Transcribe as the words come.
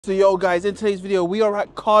So yo guys, in today's video we are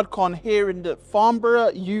at CardCon here in the Farnborough,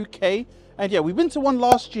 UK, and yeah, we've been to one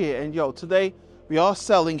last year, and yo, today we are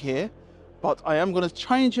selling here, but I am going to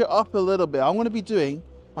change it up a little bit. I'm going to be doing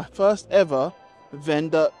my first ever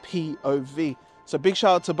vendor POV. So big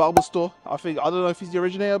shout out to Bubble Store. I don't know if he's the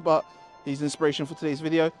originator, but he's the inspiration for today's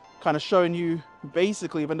video, kind of showing you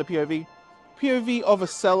basically vendor POV of a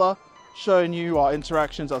seller, showing you our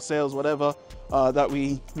interactions, our sales, whatever that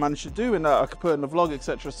we managed to do, and that I could put in the vlog,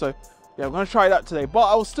 etc. So yeah, I'm going to try that today, but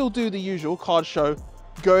I will still do the usual card show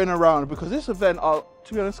going around, because this event,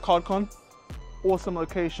 to be honest, CardCon, awesome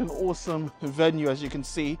location, awesome venue. As you can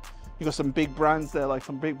see, you got some big brands there, like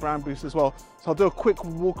some big brand booths as well. So I'll do a quick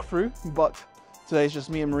walkthrough, but today's just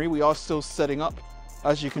me and Marie. We are still setting up,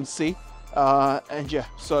 as you can see, and yeah,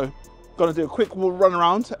 so gonna do a quick run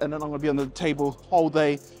around, and then I'm gonna be on the table all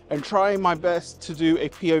day and trying my best to do a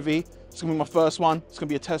POV. It's gonna be my first one. It's gonna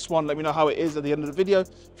be a test one. Let me know how it is at the end of the video.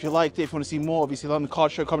 If you liked it, if you want to see more, obviously London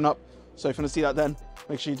Card Show coming up. So if you want to see that, then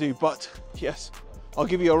make sure you do. But yes, I'll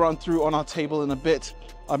give you a run through on our table in a bit.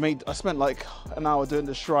 I spent like an hour doing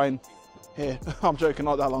the shrine here. I'm joking,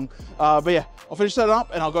 not that long. But yeah, I'll finish setting up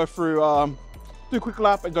and I'll go through, do a quick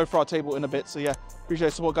lap and go through our table in a bit. So yeah, appreciate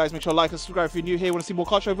the support, guys. Make sure to like and subscribe if you're new here. Want to see more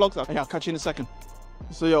card show vlogs? And yeah, I'll catch you in a second.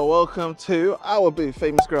 So yo, welcome to our booth,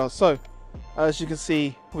 Famous Grill. So as you can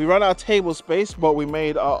see, we run out of table space, but we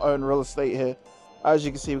made our own real estate here. As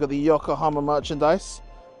you can see, we've got the Yokohama merchandise,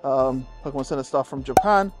 Pokemon Center stuff from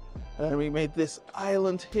Japan, and then we made this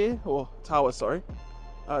island here, or tower, sorry.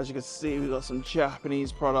 As you can see, we've got some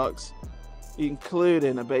Japanese products,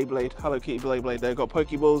 including a Beyblade, Hello Kitty Beyblade there. Got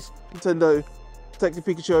Pokeballs, Nintendo Detective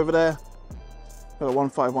Pikachu over there. Got a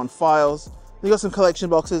 151 files. We got some collection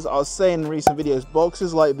boxes. I was saying in recent videos,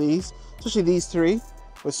 boxes like these, especially these three,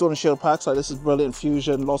 with Sword and Shield packs, like this is Brilliant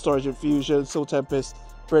Fusion, Lost Origin Fusion, Soul Tempest,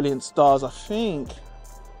 Brilliant Stars, I think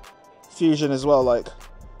Fusion as well. Like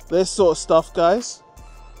this sort of stuff, guys,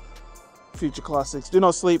 future classics. Do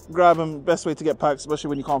not sleep, grab them. Best way to get packs, especially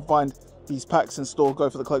when you can't find these packs in store, go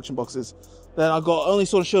for the collection boxes. Then I got only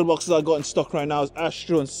Sword and Shield boxes I got in stock right now is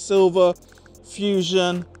Astro and Silver,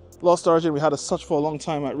 Fusion, Lost Origin. We had such for a long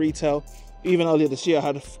time at retail. Even earlier this year, I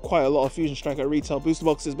had quite a lot of Fusion Strike at retail booster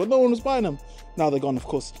boxes, but no one was buying them. Now they're gone, of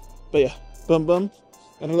course. But yeah, boom, boom.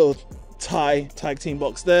 And a little tag team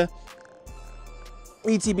box there.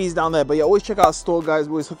 ETBs down there. But yeah, always check out our store, guys.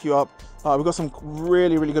 We always hook you up. We've got some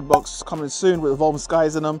really, really good boxes coming soon with Evolving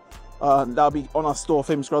Skies in them. That'll be on our store,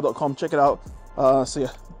 famousgirl.com. Check it out. So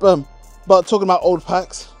yeah, boom. But talking about old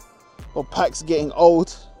packs, or packs getting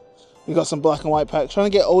old, we got some black and white packs. Trying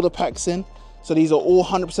to get older packs in. So these are all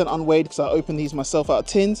 100% unweighed because I opened these myself out of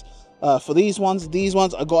tins. For these ones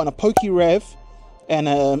I got in a Poke Rev and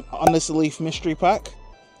an Unlisted Leaf mystery pack.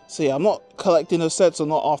 So yeah, I'm not collecting those sets or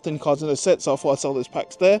not after any cards in those sets, so I thought I'd sell those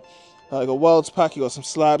packs there. I got Worlds pack, you got some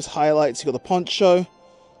slabs, highlights, you got the Poncho.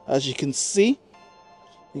 As you can see,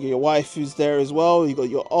 you got your waifus there as well. You got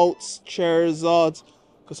your alts, Charizards,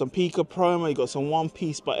 got some Pika promo, you got some One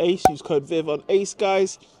Piece by Ace. Use code VIV on Ace,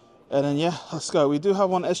 guys. And then yeah, let's go. We do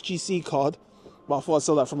have one SGC card, but I thought I'd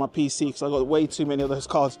sell that from my PC because I got way too many of those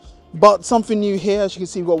cards. But something new here, as you can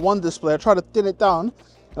see, we've got one display. I tried to thin it down,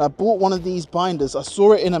 and I bought one of these binders. I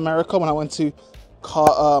saw it in America when I went to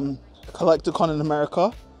Collector-Con in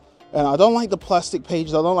America, and I don't like the plastic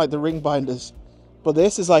pages. I don't like the ring binders. But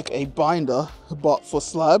this is like a binder, but for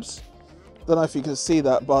slabs. Don't know if you can see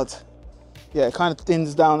that, but yeah, it kind of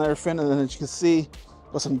thins down everything. And then as you can see,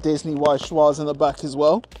 got some Disney white schwas in the back as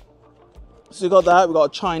well. So we got that. We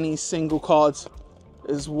got Chinese single cards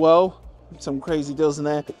as well. Some crazy deals in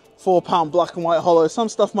there. £4 black and white holo. Some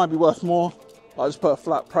stuff might be worth more. I just put a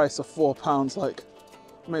flat price of £4. Like,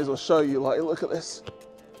 may as well show you. Like, look at this.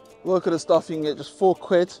 Look at the stuff you can get just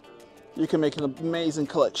 £4. You can make an amazing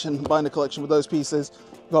collection, binder collection with those pieces.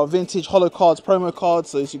 We got vintage holo cards, promo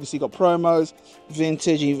cards. So as you can see, got promos,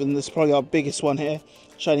 vintage. Even this is probably our biggest one here.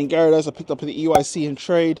 Shining Gyarados. I picked up at the EYC in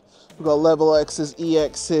trade. We've got level X's,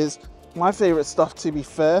 EX's. My favorite stuff, to be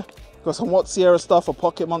fair, got some What Sierra stuff or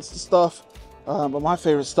Pocket Monster stuff, but my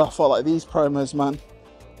favorite stuff are like these promos, man.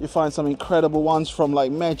 You find some incredible ones from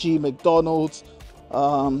like Meiji, McDonald's.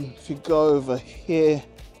 If you go over here,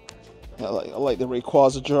 yeah, I like the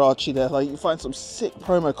Rayquaza Jirachi there. Like, you find some sick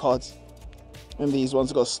promo cards in these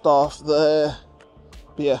ones. I've got Staff there.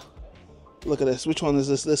 But yeah, look at this. Which one is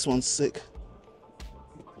this? This one's sick.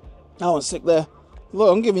 That one's sick there.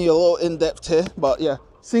 Look, I'm giving you a little in-depth here, but yeah.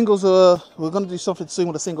 Singles we're going to do something soon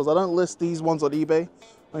with the singles. I don't list these ones on eBay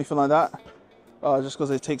or anything like that, just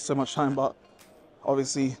because it takes so much time, but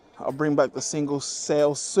obviously I'll bring back the singles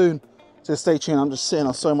sale soon. So stay tuned. I'm just sitting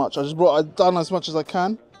on so much. I've done as much as I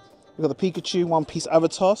can. We got the Pikachu one-piece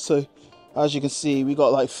avatar. So as you can see, we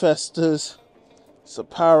got like Festus,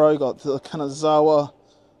 Sapporo, got the Kanazawa.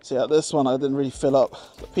 So yeah, this one I didn't really fill up.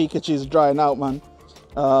 The Pikachu's drying out, man.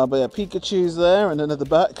 But yeah, Pikachu's there, and then at the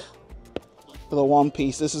back, for the one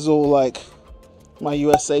piece, this is all like my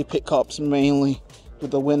USA pickups mainly,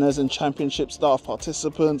 with the winners and championship staff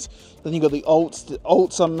participants. Then you got the alts. The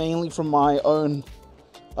alts are mainly from my own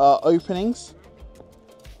openings.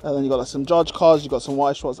 And then you got like some judge cards. You got some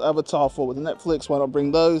White Schwartz avatar for with Netflix. Why not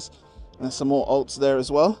bring those? And there's some more alts there as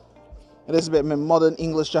well. It is a bit modern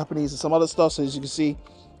English, Japanese, and some other stuff. So as you can see,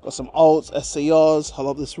 got some alts, SARs. I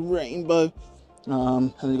love this rainbow.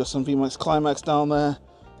 And then you got some VMAX Climax down there.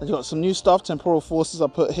 And you got some new stuff, Temporal Forces I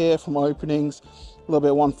put here from my openings. A little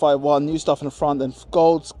bit of 151, new stuff in the front, then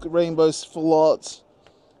golds, rainbows, full arts,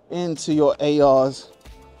 into your ARs,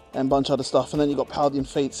 and a bunch of other stuff. And then you got Paldean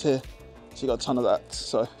Fates here. So you got a ton of that.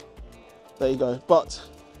 So there you go. But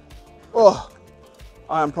oh,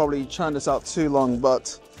 I am probably trying this out too long,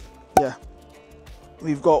 but yeah.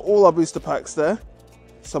 We've got all our booster packs there.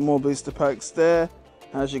 Some more booster packs there.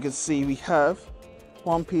 As you can see, we have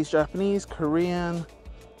One Piece Japanese, Korean,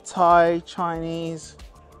 Thai, Chinese,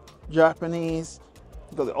 Japanese.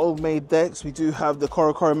 We've got the old made decks. We do have the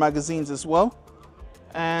Korokoro magazines as well.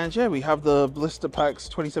 And yeah, we have the blister packs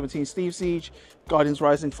 2017 Steve Siege, Guardians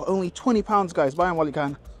Rising for only £20, guys. Buy them while you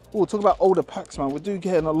can. Oh, talk about older packs, man. We do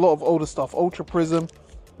getting a lot of older stuff. Ultra Prism,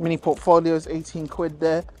 mini portfolios, 18 quid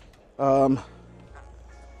there. And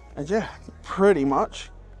yeah, pretty much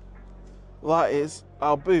that is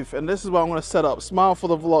our booth. And this is where I'm going to set up. Smile for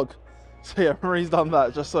the vlog. So yeah, Marie's done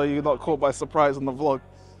that just so you're not caught by surprise on the vlog.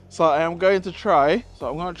 So I am going to try. So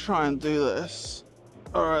I'm going to try and do this.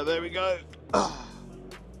 All right, there we go.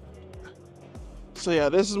 So yeah,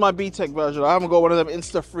 this is my B-Tech version. I haven't got one of them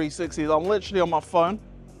Insta 360s. I'm literally on my phone.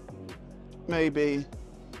 Maybe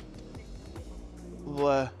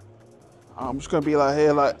there. I'm just gonna be like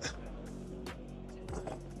here, like,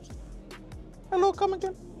 hello, come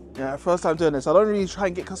again. Yeah, first time doing this. I don't really try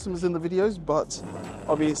and get customers in the videos, but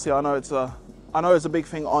obviously I know it's a big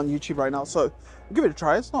thing on YouTube right now. So I'll give it a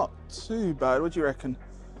try. It's not too bad. What do you reckon?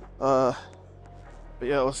 But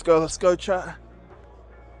yeah, let's go, chat.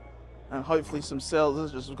 And hopefully some sales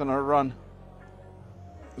is just gonna run.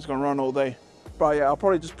 It's gonna run all day. But yeah, I'll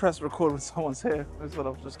probably just press record when someone's here instead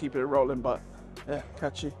of just keep it rolling. But yeah,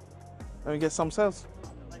 catch you. Let me get some sales.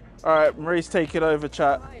 All right, Marie's taking over,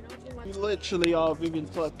 chat. We literally are Vivian's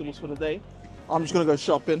collectibles for the day. I'm just gonna go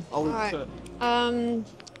shopping. I'll leave it. I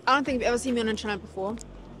don't think you've ever seen me on the channel before.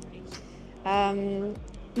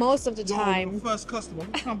 Most of the time. First customer,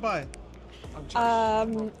 come by.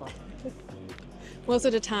 Most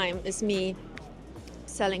of the time it's me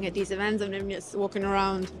selling at these events and then just walking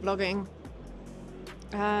around vlogging.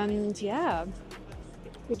 And yeah,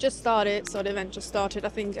 we just started, so the event just started. I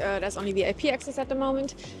think there's only VIP access at the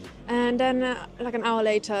moment, and then like an hour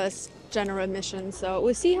later is general admission. So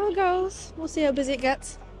we'll see how it goes. We'll see how busy it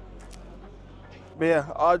gets. But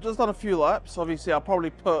yeah, I've just done a few laps. Obviously, I'll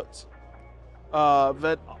probably put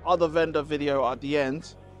other vendor video at the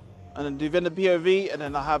end, and then do vendor POV, and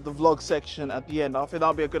then I have the vlog section at the end. I think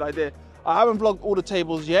that'll be a good idea. I haven't vlogged all the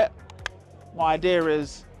tables yet. My idea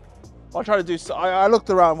is I'll try to do so. I looked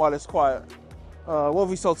around while it's quiet. What have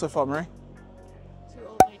we sold so far, Marie? 2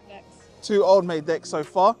 old made decks. 2 old made decks so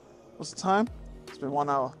far. What's the time? It's been 1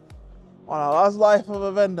 hour. 1 hour. That's life of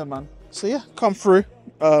a vendor, man. So yeah, come through.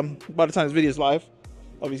 By the time this video is live,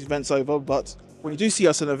 obviously event's over, but when you do see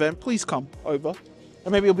us at an event, please come over,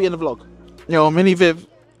 and maybe you'll be in the vlog. Yo, Mini Viv.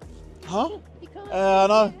 Huh? I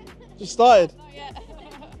know. Just started.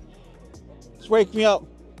 Just wake me up.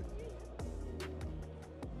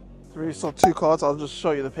 We saw 2 cards. I'll just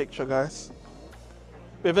show you the picture, guys.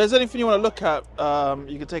 But if there's anything you want to look at,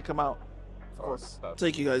 you can take them out. Of course.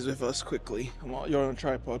 Take you guys with us quickly. You're on a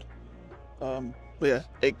tripod. But yeah,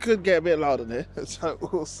 it could get a bit loud in here, so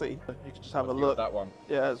we'll see. You can just have a look. That one.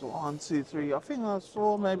 Yeah, there's 1, 2, 3. I think that's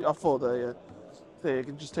 4, maybe. 4 there, yeah. So you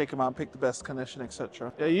can just take them out and pick the best condition,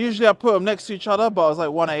 etc. Yeah, usually I put them next to each other, but it was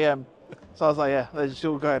like 1 AM. So I was like, yeah, they just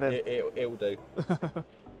all go in. It'll do.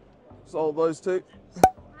 Sold those 2.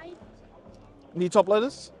 Need top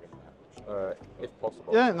loaders? If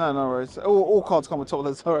possible. Yeah, no worries. All cards come with top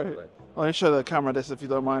loaders, alright. Let me show the camera this if you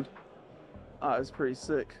don't mind. That is pretty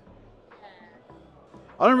sick.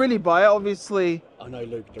 I don't really buy it, obviously. I know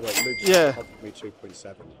Luke, Luke's yeah. offered me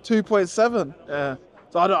 2.7. 2.7? Yeah.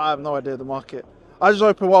 So I have no idea the market. I just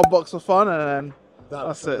opened 1 box for fun and then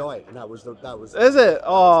that's it. Night, and that was. Is it?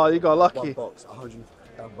 Oh, you got lucky. 1 box,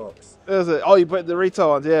 £100 box. Is it? Oh, you put the retail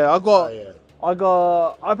ones? Yeah, I got. I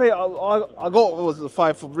got. What was it,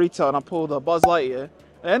 5 for retail, and I pulled a Buzz Lightyear,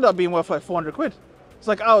 It ended up being worth like 400 quid. It's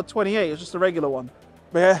like out of 28, it's just a regular one.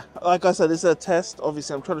 But yeah, like I said, this is a test.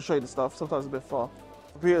 Obviously, I'm trying to show you the stuff. Sometimes it's a bit far.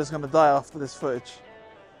 The computer's gonna die after this footage.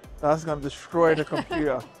 That's gonna destroy the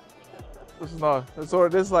computer. It's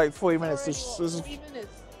already, this is like 40 minutes. This is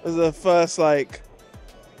the first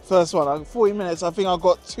one. 40 minutes. I think I've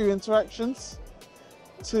got two interactions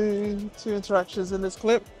in this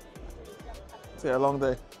clip. It's a long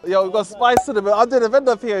day. Yo, we've got spice in a bit. I'm doing a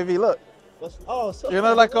vendor POV. Look. Oh, sorry. You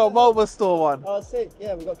know, like a mobile store one. Oh, sick.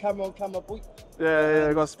 Yeah, we got camera on camera, boy. Yeah,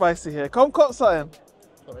 we got spicy here. Come cop something.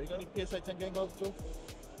 Sorry, you got any PSA 10 game goals at all?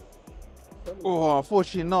 Oh,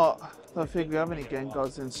 unfortunately not. I don't think we have any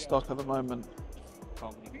Gengars in stock at the moment.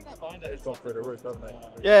 It's gone through the roof, haven't they?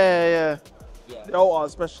 Yeah. Yeah. The old art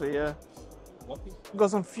especially, yeah. What piece? We've got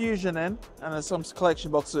some Fusion in, and there's some collection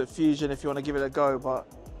boxes with Fusion if you want to give it a go, but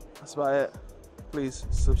that's about it. Please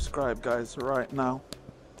subscribe, guys, right now.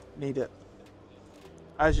 Need it.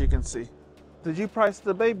 As you can see. Did you price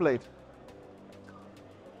the Beyblade?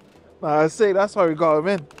 I see, that's why we got him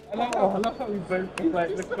in. I love how we both like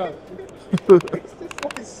look up.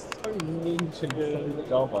 It's so niche and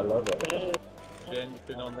so I love it. Jen, you've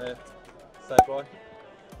been on there. Say bye.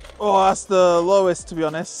 Oh, that's the lowest, to be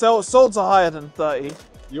honest. Solds are higher than 30.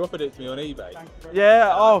 You offered it to me on eBay.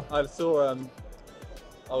 Yeah, oh. I saw,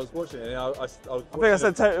 I was watching it and I was I think I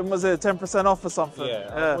said, was it 10% off or something? Yeah,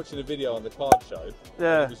 I was watching a video on the card show.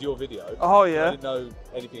 Yeah. It was your video. Oh, yeah. I didn't know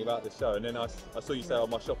anything about this show, and then I saw you say on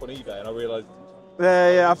my shop on eBay, and I realised.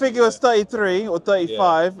 Yeah, I think it was 33 or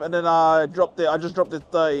 35, and then I dropped it. I just dropped it to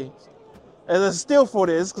 30. And the steal for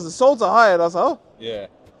it is because the solds are higher. And I was like, oh. Yeah.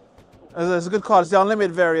 It's a good card. It's the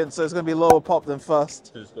unlimited variant, so it's going to be lower pop than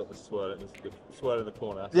first. It's got the swirl in the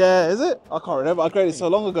corner. Yeah, is it? I can't remember. I graded it so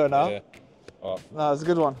long ago now. Yeah. Oh. No, it's a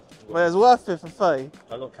good one. But it's worth it for 30.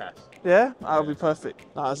 I got cash. Yeah? That'll be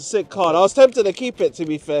perfect. No, it's a sick card. I was tempted to keep it, to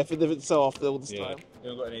be fair, if it's so after all this time. You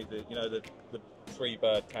haven't got any of the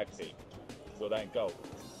 3-bird taxi. So that ain't gold.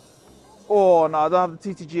 Oh, no, I don't have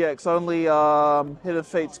the TTGX. Only Hidden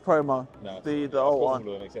Fates promo. No. The old one.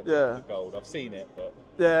 All of them except Yeah. the gold. I've seen it, but.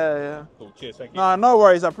 Yeah. Cool. Cheers, thank you. No, no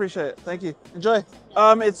worries. I appreciate it. Thank you. Enjoy.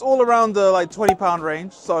 It's all around the like £20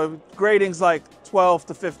 range. So grading's like 12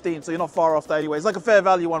 to 15. So you're not far off that anyway. It's like a fair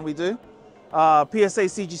value one we do. PSA,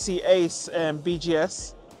 CGC, Ace, and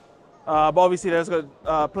BGS. But obviously there's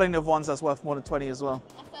got plenty of ones that's worth more than 20 as well.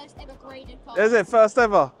 Our first ever graded card. Is it first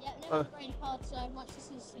ever? Yeah, never graded card, so once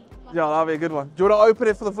this is. Yeah, that'll be a good one. Do you want to open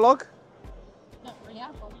it for the vlog? Not really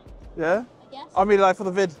have one, Yeah? I guess. I mean, like for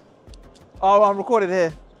the vid. Oh, I'm recording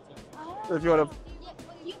here. So if you want to. Yeah,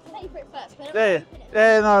 well, you pay for it first, but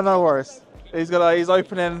Yeah, no worries. He's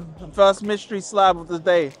opening the first mystery slab of the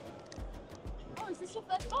day. Oh, is this your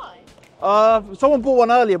first buy? Someone bought one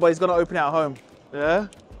earlier, but he's gonna open it at home. Yeah,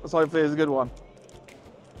 so hopefully it's a good one.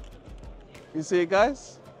 You see it,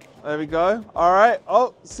 guys? There we go. All right.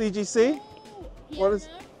 Oh, CGC. What is?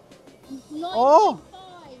 Oh,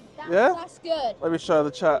 yeah? That's good. Let me show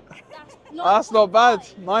the chat. That's not bad.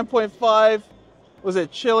 9.5. Was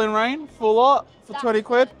it Chilling Rain? Full lot for 20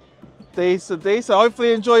 quid. Decent.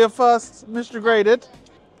 Hopefully enjoy your first mystery graded.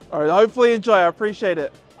 All right. Hopefully enjoy. I appreciate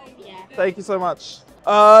it. Yeah. Thank you so much.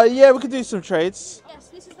 Yeah, we could do some trades. Yes,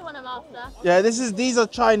 this is the one I'm after. Yeah, these are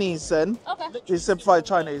Chinese then. Okay. These simplified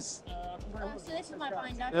Chinese. So this is my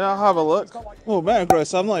binder. Yeah, I'll have a look. Oh,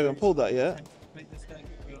 Metagross, I've not even pulled that yet.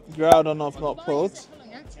 Ground on off not pulled.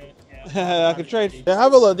 I can trade. Yeah,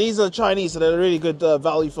 have a look. These are Chinese, so they're really good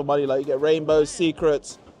value for money. Like you get rainbows,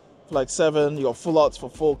 secrets for like 7. You got full arts for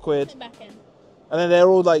 4 quid. Back in. And then they're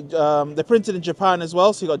all like they're printed in Japan as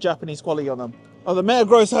well, so you got Japanese quality on them. Oh, the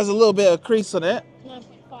Metagross has a little bit of crease on it,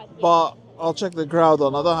 9.5. but I'll check the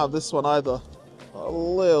Groudon. I don't have this one either. A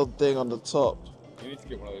little thing on the top. You need to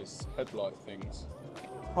get one of those headlight things.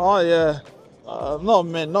 Oh yeah.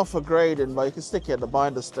 Not for grading, but you can stick it in the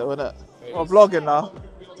binder still, innit? I'm vlogging now.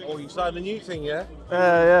 Oh, you started a new thing, yeah?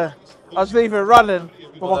 Yeah. I'll just leave it running,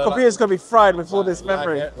 but my computer's gonna be fried with all this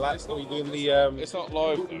memory. Like, what are you doing the... It's not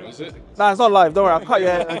live though, is it? Nah, it's not live. Don't worry. I'll cut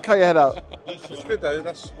your head out. It's good though,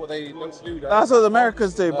 that's what they do. That's what the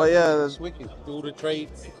Americans do, but yeah. It's wicked. Do all the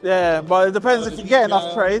trades. Yeah, but it depends if you get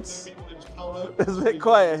enough trades. It's a bit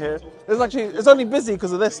quiet here. It's only busy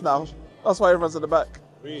because of this now. That's why everyone's in the back.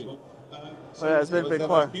 Really? So yeah, it's been a bit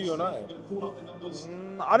quiet.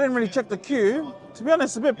 I didn't really check the queue. To be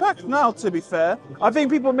honest, it's a bit packed now, to be fair. I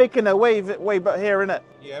think people making their way back here, innit?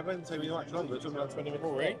 Yeah, it won't take me much longer. It's about 20 minutes.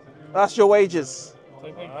 Right? That's your wages.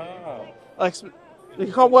 Wow. Like,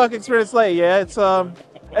 you can't work experience later, yeah? It's and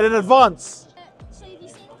in advance. So have you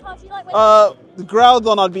seen the cards you like? The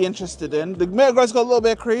Groudon I'd be interested in. The Metagross got a little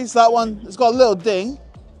bit of crease. That one, it's got a little ding.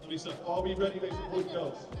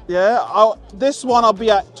 Yeah, this one I'll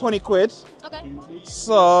be at 20 quid. Okay.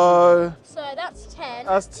 So that's 10.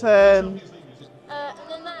 That's 10. And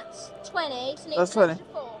then that's 20. So That's it's 20. extra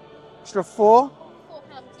 4. Extra 4. £4,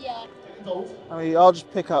 yeah. I mean, I'll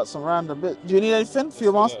just pick out some random bit. Do you need anything for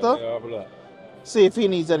your master? Yeah, have a look. See if he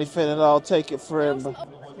needs anything and I'll take it for him.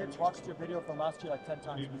 Kids watched your video from last year like 10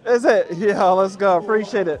 times. Is it? Yeah, let's go.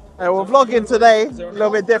 Appreciate it. And we're vlogging today. A little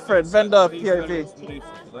bit different. Vendor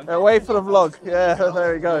POV. Wait for the vlog. Yeah,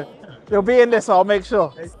 there we go. You'll be in this, I'll make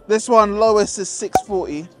sure. This one lowest is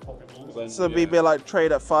 640. So it'll be a bit like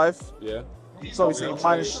trade at 5. Yeah. So obviously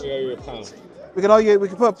minus. We owe you £1. We can argue, we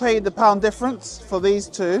can pay the pound difference for these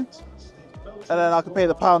two. And then I can pay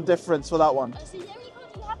the pound difference for that one. So is there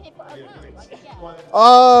any cards you have here for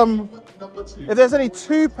 £1? If there's any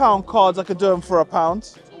 £2 cards, I could do them for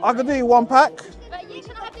 £1. I could do you 1 pack. But yeah,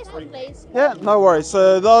 can I have this one, please? Yeah, no worries.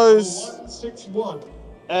 So those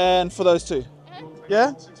and for those two.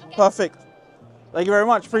 Yeah? Perfect. Thank you very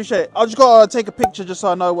much. Appreciate it. I just got to take a picture just so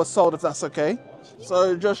I know what's sold, if that's okay.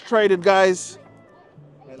 So just traded, guys.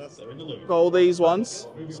 Got all these ones.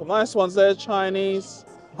 Some nice ones there, Chinese.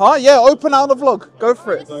 Huh? Yeah, open out the vlog. Go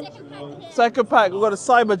for it. Second pack. We've got a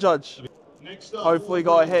Cyber Judge. Hopefully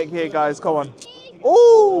got a hit here, guys. Come on.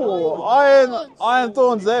 Oh, Iron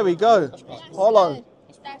Thorns. There we go. Hold on.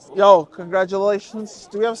 Yo, congratulations.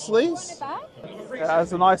 Do we have sleeves? Yeah,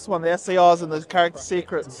 that's a nice one. The SARs and the character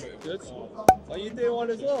secrets. Are you doing one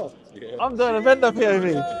as well? Yeah. I'm doing a vendor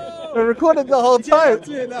POV. We're recording the whole time.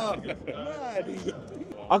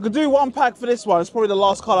 I could do 1 pack for this one. It's probably the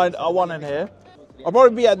last card I want in here. I'll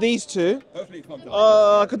probably be at these two.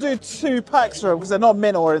 I could do 2 packs for them because they're not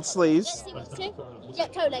mint or in sleeves. Yeah,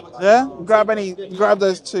 totally. Yeah? Grab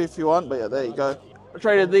those 2 if you want. But yeah, there you go. I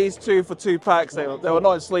traded these 2 for 2 packs. They were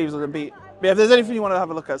not in sleeves and beat. But yeah, if there's anything you want to have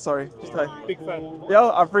a look at, sorry. Just say. Big fan. Yo,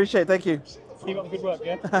 I appreciate it. Thank you. Keep up the good work,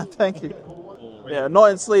 yeah? Thank you. Yeah,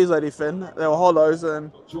 not in sleeves or anything. They were hollows,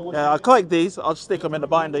 and yeah, I collect these. I'll just stick them in the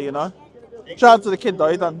binder, you know. Shout out to the kid though.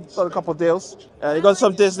 He done a couple of deals. Yeah, you got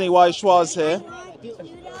some Disney White Schwarz here.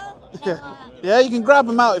 Yeah, you can grab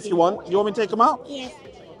them out if you want. You want me to take them out? Yes.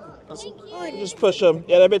 Just push them.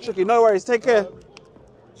 Yeah, they're a bit tricky. No worries. Take care.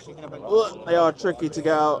 They are tricky to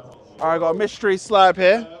get out. All right, got a mystery slab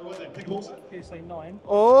here.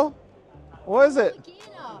 Oh, what is it?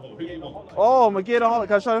 Oh, Magina Holic.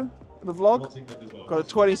 Can I show you the vlog? Got a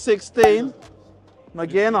 2016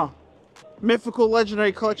 Magina. Mythical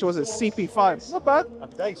Legendary Collection. Was it CP5? Not bad.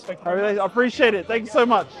 I appreciate it. Thank you so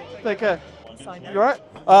much. Take care. You alright?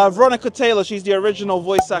 Veronica Taylor. She's the original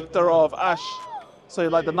voice actor of Ash. So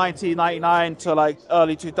like the 1999 to like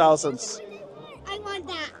early 2000s. I want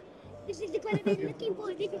that. This is the one I've been looking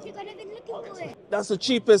for. This is the one I've been looking for. That's the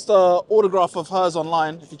cheapest autograph of hers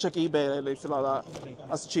online. If you check eBay lately, if you like that.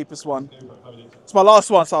 That's the cheapest one. It's my last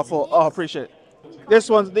one, so I thought, oh, I appreciate it. This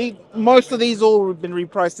one's most of these all have been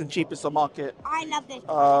repriced and cheapest on market. I love this.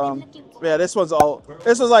 Yeah, this one's old.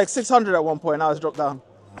 This was like 600 at one point. Now it's dropped down.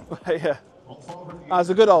 Yeah, that's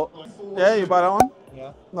a good old. Yeah, you buy that one?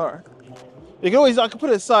 Yeah. No. You can always, I can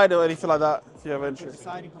put it aside or anything like that if you have interest.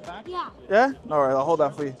 Yeah. Yeah? Alright, I'll hold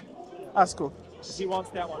that for you. That's cool. He wants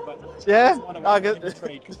that one, but yeah? I get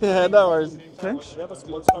yeah, no worries. Finch? We have a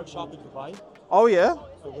sports card shop in Dubai. Oh yeah?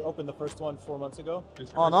 So we opened the first one 4 months ago.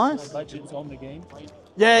 Oh nice. Legends own the game.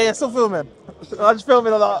 Yeah, still filming. I'm just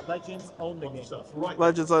filming a lot. Legends own the game.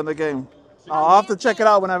 Legends own the game. I'll have to check it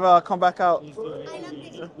out whenever I come back out.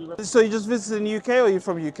 So you just visited the UK or are you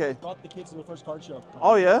from UK? Brought the kids to the first card show.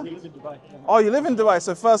 Oh yeah? We live in Dubai. Oh, you live in Dubai,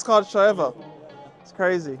 so first card show ever. It's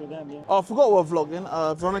crazy. For them, yeah. Oh, I forgot what we're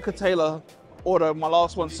vlogging. Veronica Taylor order, my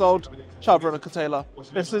last one sold. Shout out Veronica Taylor.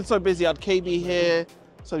 It's been so busy. I had KB here,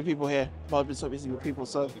 so many people here. But I've been so busy with people,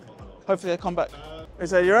 so hopefully they come back. They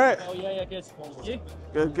say, you alright? Oh yeah, good. You?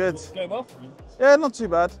 Good. Going well? Yeah, not too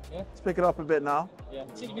bad. Yeah. It's picking up a bit now. Yeah.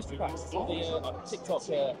 See the mystery packs. The TikTok.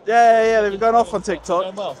 Yeah, they've been going off on TikTok.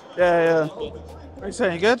 Going well. Yeah. What are you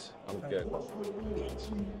saying, you good? I'm good.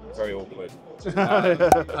 Very awkward.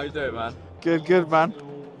 How you doing, man? Good, man.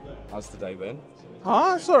 How's the day been?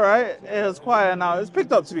 Huh? It's alright. It was quiet now. It's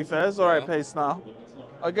picked up to be fair. It's alright pace now.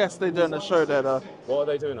 I guess they're doing a show there though. What are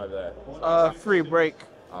they doing over there? Free break.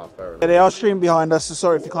 Ah, fair enough. Yeah, they are streaming behind us, so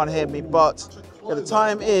sorry if you can't hear me, but yeah, the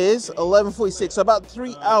time is 11:46, so about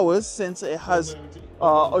 3 hours since it has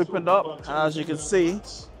opened up, and as you can see,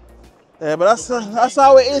 yeah, but that's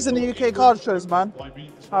how it is in the UK card shows, man.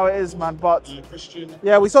 How it is, man. But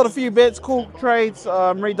yeah, we sold a few bits, cool trades,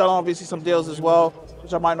 redone obviously some deals as well,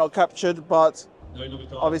 which I might not captured, but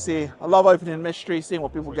obviously I love opening mystery, seeing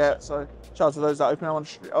what people get, so shout out to those that open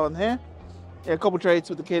on here. Yeah, a couple trades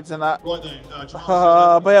with the kids and that. But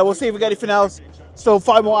yeah, we'll see if we get anything else. Still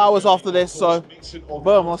 5 more hours after this, so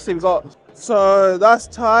boom, we'll see what we got. So that's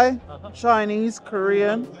Thai, Chinese,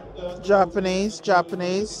 Korean, Japanese. We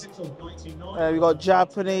got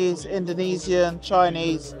Japanese, Indonesian,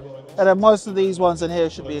 Chinese, and then most of these ones in here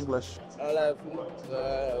should be English. I'll have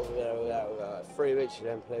 3 of each of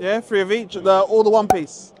them, please. Yeah, 3 of each. All the one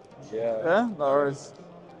piece. Yeah. Yeah, no worries.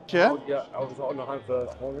 Yeah. Yeah, I was on the home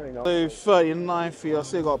first. Do 39 for you. I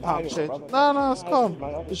still got a pound change. No, it's calm.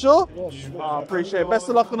 You sure? I appreciate it. Best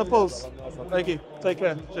of luck on the pulls. Thank you. Take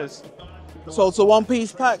care. Cheers. So it's a one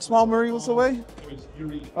piece pack. Small Marie was away.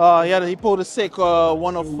 Yeah, he pulled a sick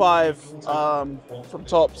 1 of 5 from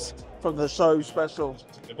Tops from the show special.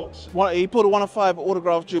 He pulled a 1 of 5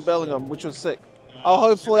 autographed Jude Bellingham, which was sick.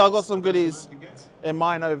 Hopefully I got some goodies in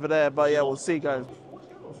mine over there, but yeah, we'll see, guys.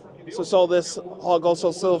 So sold this hot gold,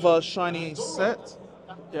 soul silver shiny set.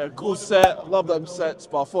 Yeah, cool set. Love them sets,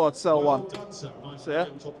 but I thought I'd sell one. So yeah,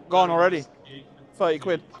 gone already. 30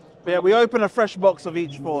 quid. But yeah, we open a fresh box of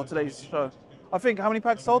each for today's show. I think how many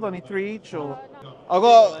packs sold? Only 3 each, or I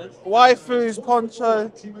got waifus,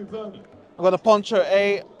 poncho. I got a poncho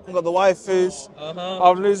 8. I got the waifus.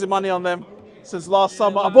 I'm losing money on them since last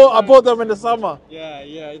summer. I bought them in the summer. Yeah,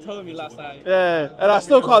 you told me last time. Yeah, and I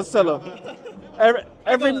still can't sell them.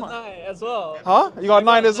 Every month as well. Huh? You got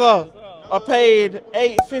 9 as well? I paid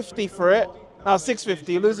 $8.50 for it. Now $6.50.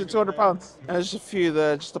 You're losing £200. And there's just a few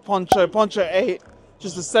there. Just a poncho 8.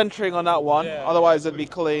 Just the centering on that one. Yeah. Otherwise it'd be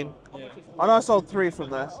clean. Yeah. I know I sold 3 from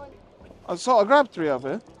there. I grabbed 3 of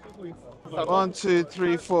it. 1, 2,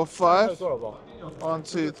 3, 4, 5. 1,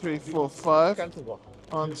 2, 3, 4, 5.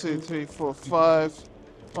 1, 2, 3, 4, 5.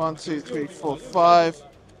 1, 2, 3, 4, 5.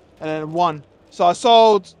 And then 1. So I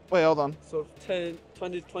sold. Wait, hold on. So 10,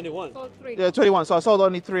 20, 21. Sold 3. Yeah, 21. So I sold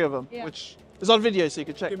only 3 of them, which is on video, so you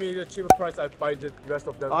can check. Give me the cheaper price, I buy the rest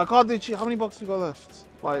of them. I can't do cheap. How many boxes we got left?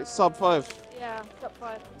 Like sub 5. Yeah, sub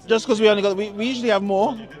 5. Just because we only got. We usually have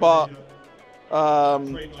more, but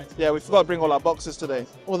yeah, we forgot to bring all our boxes today.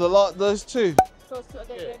 Well, those 2.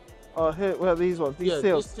 Oh, here, where are these ones? These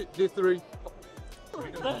seals. These 3.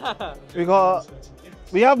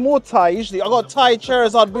 We have more Thai usually. I got Thai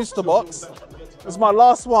Charizard booster box. It's my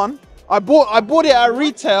last one. I bought it at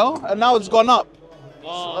retail and now it's gone up.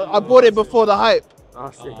 I bought it before the hype.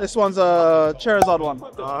 This one's a Charizard one.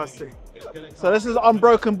 I see. So this is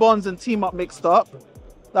Unbroken Bonds and Team Up mixed up.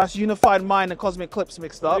 That's Unified Mind and Cosmic Clips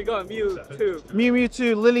mixed up. You got Mew too.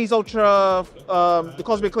 Mewtwo, Lily's Ultra, the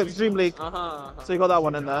Cosmic Clips Dream League. So you got that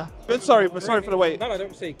one in there. Good, sorry for the wait. No,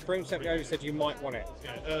 don't see. Kareem sent me over, said you might want it.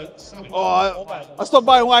 I stopped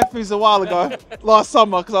buying waifus a while ago, last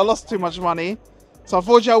summer, because I lost too much money. So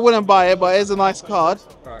unfortunately I wouldn't buy it, but it is a nice card.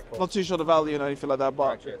 Right, cool. Not too sure the value or anything like that,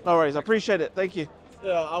 but no worries. I appreciate it. Thank you.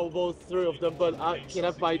 Yeah, I'll buy 3 of them, but can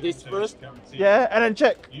I buy this first? Yeah, and then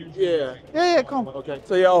check. Yeah. Yeah, come on. Okay.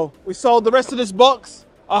 So yo, we sold the rest of this box.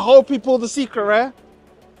 I hope he pulled the secret rare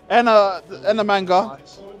and a manga.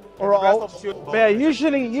 But yeah,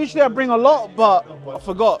 usually I bring a lot, but I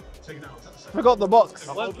forgot the box.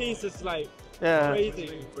 One piece is like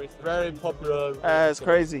crazy. Very popular. It's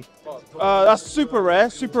crazy. That's super rare.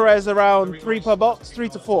 Super rare is around 3 per box, 3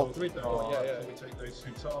 to 4.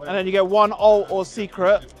 And then you get 1 ult or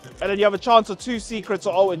secret, and then you have a chance of 2 secrets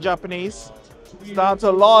or ult in Japanese. It's down to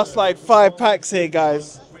the last like 5 packs here,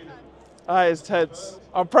 guys. That is tense.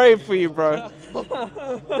 I'm praying for you, bro.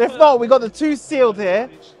 If not, we got the 2 sealed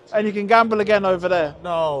here, and you can gamble again over there.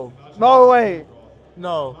 No. No way.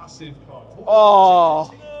 No.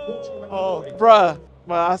 Oh, bruh.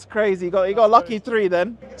 Well, that's crazy. You got lucky 3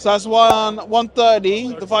 then. So that's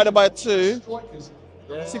 130 divided by 2.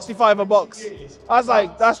 65 a box.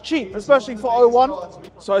 That's cheap, especially for 01.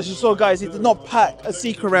 So as you saw, guys, he did not pack a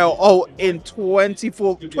secret rare in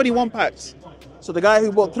 21 packs. So the guy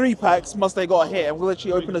who bought 3 packs must have got a hit, and we'll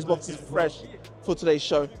literally open those boxes fresh for today's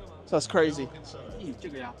show. So that's crazy.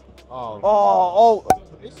 Oh,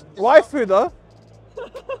 waifu though.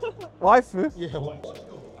 Waifu. Yeah.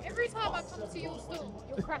 Every time I come to your store,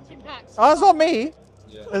 you're cracking packs. Oh, that's not me.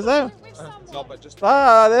 Is that? No, but just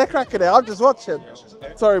They're cracking it. I'm just watching.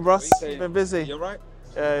 Sorry, bros. Been busy. you're right.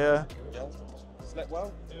 Yeah. Slept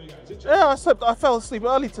well. Yeah, I fell asleep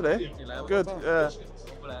early today. Good. Yeah.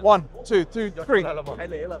 1, 2, 3.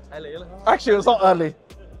 Actually, it was not early.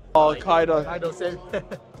 Oh, Kaido. Kaido same.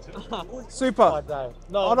 Super.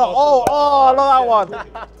 No. Oh, not that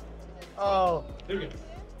one. Oh.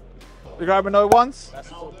 You grabbing no ones? That's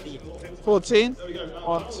 14.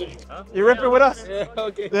 1, 2. You ripping with us? Yeah,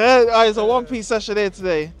 okay. Yeah, it's a one-piece session here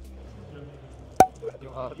today.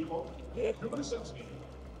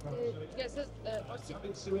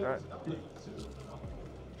 Alright.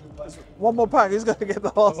 One more pack. Who's gonna get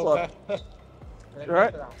the last one?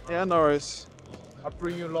 Right? Yeah, no worries. I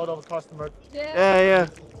bring you a lot of customers. Yeah, yeah.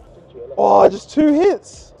 Oh, just 2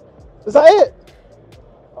 hits. Is that it?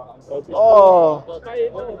 Oh,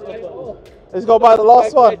 he's got to buy the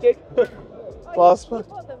last one. Last one.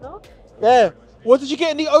 Yeah. What did you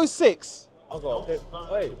get in the 06? I got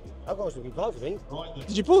some cards, I think.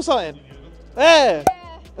 Did you pull something? Yeah.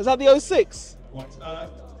 Is that the 06?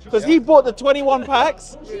 Because he bought the 21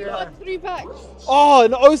 packs. She got 3 packs. Oh,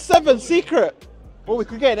 an 07 secret. Well, we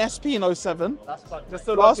could get an SP in 07. Just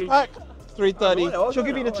so Last lucky. pack, 330. She'll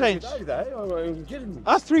give you the change.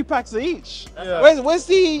 That's 3 packs each. Yeah. Where's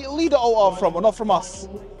the leader OR from? Or not from us?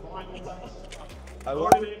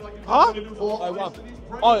 Huh?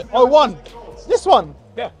 Oh, 01. This one?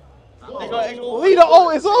 Yeah. Leader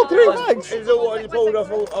O is all 3 bags. It's all what you pulled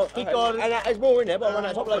off. And there's more in there, but I run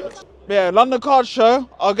out of top load. Yeah, London Card Show.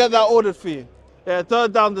 I'll get that ordered for you. Yeah,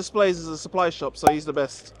 Third Down Displays is a supply shop, so he's the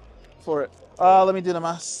best for it. Let me do the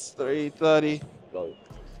maths. 330. No,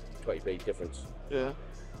 20p difference Yeah.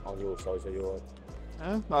 on your side, so you're right.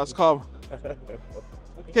 Yeah, that's calm.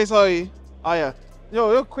 Okay, so yeah.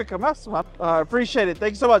 You're quicker maths, man. I appreciate it.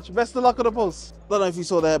 Thank you so much. Best of luck on the pulls. Don't know if you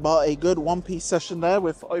saw there, but a good one-piece session there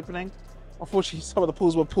with opening. Unfortunately, some of the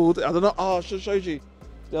pulls were pulled. I don't know. Oh, I should have showed you.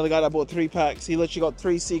 The other guy that bought 3 packs, he literally got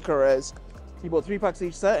 3 secret rares. He bought 3 packs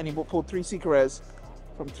each set, and he pulled 3 secret rares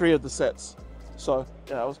from 3 of the sets. So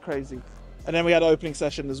yeah, that was crazy. And then we had an opening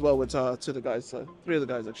session as well with 2 of the guys. So 3 of the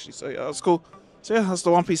guys actually. So yeah, that was cool. So yeah, that's the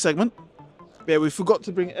one-piece segment. Yeah, we forgot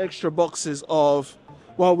to bring extra boxes of.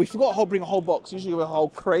 Well, we forgot to bring a whole box. Usually we have a whole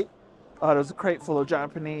crate. There was a crate full of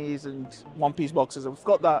Japanese and one-piece boxes, and we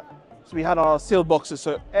forgot that. So we had our sealed boxes.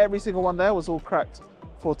 So every single one there was all cracked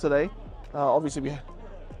for today. Obviously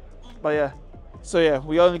but yeah. So yeah,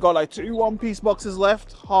 we only got like 2 one-piece boxes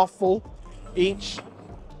left, half full each.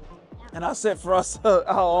 And that's it for us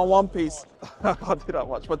on one piece. I can't do that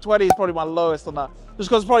much, but 20 is probably my lowest on that. Just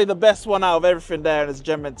because it's probably the best one out of everything there, and it's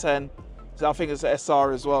Gemmin 10. So I think it's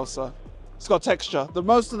SR as well, so it's got texture.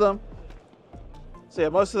 Most of them, so yeah,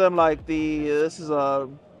 most of them like this is a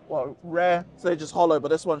rare, so they're just hollow, but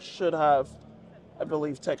this one should have, I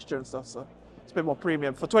believe, texture and stuff, so it's a bit more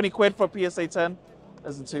premium. For 20 quid for a PSA 10,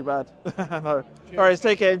 isn't too bad. No. All right,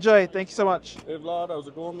 take care, enjoy. Thank you so much. Hey Vlad, how's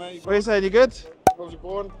it going, mate? What are you saying, you good? How's it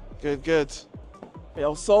going? Good, good. Yeah,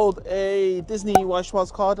 I sold a Disney White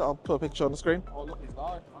Schwartz card. I'll put a picture on the screen. Oh, look, he's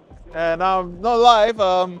live. And I'm not live.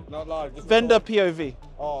 Not live. Just Vendor POV.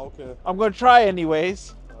 Oh, okay. I'm gonna try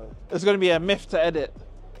anyways. It's gonna be a myth to edit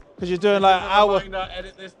because you're doing like hour.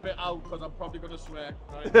 Edit this bit out because I'm probably gonna swear.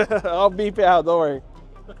 Right? I'll beep it out. Don't worry.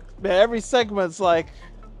 Yeah, every segment's like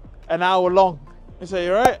an hour long. You say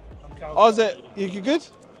you alright? Oh, is it? You good?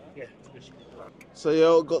 Yeah. So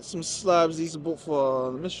yo, got some slabs. These are bought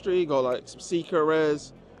for the mystery. Got like some secret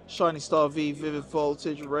rares, Shiny Star V, Vivid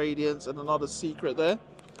Voltage, Radiance, and another secret there.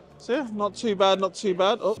 So yeah, not too bad, not too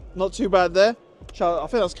bad. Oh, not too bad there. I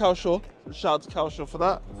think that's Calshaw. Shout out to Calshaw for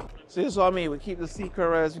that. So this is what I mean. We keep the secret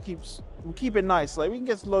rares. We keep it nice. Like we can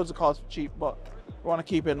get loads of cards for cheap, but we want to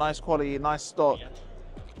keep it nice quality, nice stock.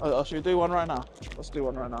 Should we do one right now? Let's do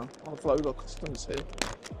one right now. On the floor, we've got customs here.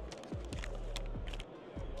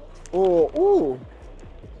 Oh, ooh.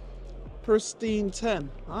 Pristine 10.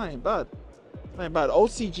 That ain't bad. That ain't bad.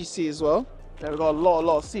 Old CGC as well. Yeah, we've got a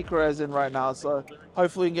lot of secret rares in right now, so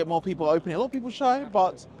hopefully we can get more people opening. A lot of people shy,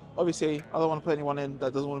 but obviously I don't want to put anyone in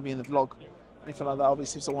that doesn't want to be in the vlog. Anything like that.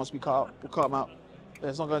 Obviously if someone wants to be cut out, we'll cut them out. Yeah,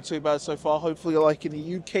 it's not going too bad so far. Hopefully you're liking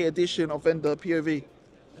the UK edition of Vendor POV.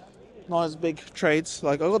 Not as big trades.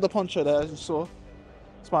 Like I got the poncho there, as you saw.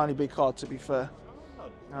 It's my only big card, to be fair.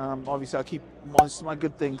 Obviously I keep most of my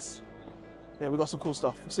good things. Yeah, we got some cool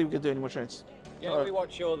stuff. We'll see if we can do any more trades. Yeah, we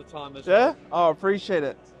watch you all the time as well. Yeah? Oh, appreciate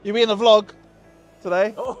it. You be in the vlog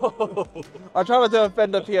today? Oh. I try to do a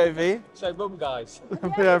Vendor POV. So, boom, guys.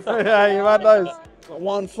 Yeah, you might know. Got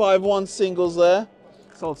 151 singles there.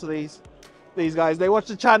 Sold to these guys. They watch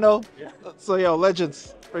the channel. Yeah. So, yo,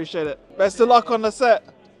 legends. Appreciate it. Best of luck on the set.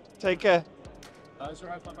 Take care. Is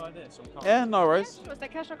there open like this? Yeah, no worries. Was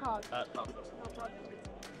that cash or card? Do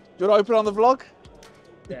you want to open on the vlog?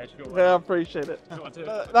 Yeah, sure. Yeah, I appreciate it. No,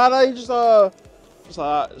 you just like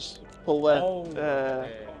that. Just pull there. Oh, yeah.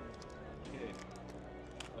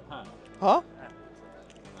 Yeah. Huh?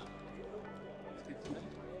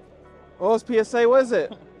 What was PSA? What is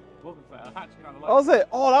it? What was it?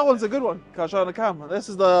 Oh, that one's a good one. Can I show on the camera? This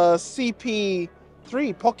is the CP3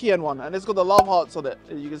 Pokkien one, and it's got the love hearts on it.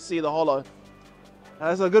 You can see the hollow.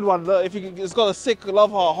 That's a good one. Look, it's got a sick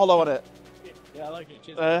love heart hollow on it. Yeah, I like it.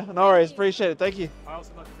 Cheers. No worries, appreciate it. Thank you. I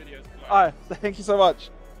also like the videos. All right, thank you so much.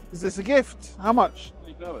 Is this a gift? How much?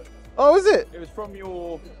 You know it. Oh, is it? It was from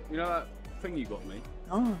your, you know that thing you got me?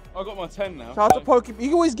 Oh. I got my 10 now. Shout out to Poke.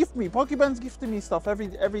 You always gift me. Pokeben's gifting me stuff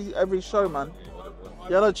every show, man.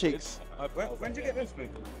 Yellow cheeks. When did you get this thing?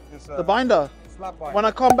 This, The binder. slab binder. When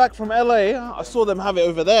I come back from LA, I saw them have it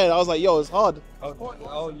over there. And I was like, yo, it's hard.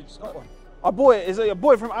 Oh, you just got one? I bought it. I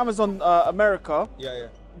bought it from Amazon America. Yeah.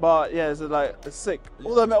 But yeah, it's sick.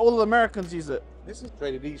 All the Americans use it. This is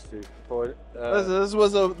traded these two for. This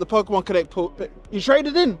was the Pokemon Connect. You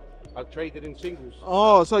traded in? I traded in singles.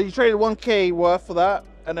 Oh, so you traded 1K worth for that,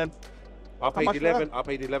 and then I much paid for that? 11. I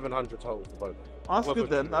paid 1100 total for both. oh, that's What good was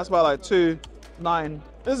then. it? That's about like 2.9.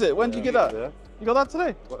 Is it? When did you get that? Yeah. You got that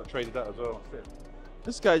today? Got traded that as well.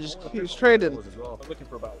 This guy just keeps trading. I'm looking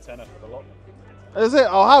for about a tenner for the lot. Is it?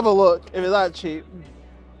 I'll have a look if it's that cheap.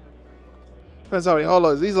 Depends how many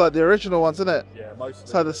hollows. These are like the original ones, isn't it? Yeah, most.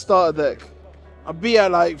 It's like the starter deck. I'll be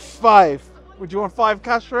at like 5. Would you want 5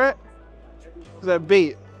 cash for it? Cause I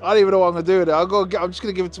beat. I don't even know what I'm gonna do with it. I'm just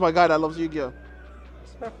gonna give it to my guy that loves Yu-Gi-Oh.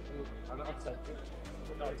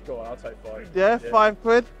 Let's go on, I'll take 5. Yeah, 5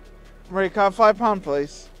 quid. Marie, can I have £5,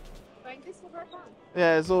 please? Like this for a pound.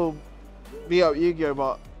 Yeah, it's all beat up Yu-Gi-Oh,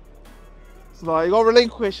 but it's like you gotta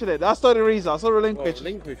relinquish it. That's the only reason. I still relinquish.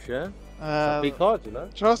 Relinquish, yeah. Um, cards, you know.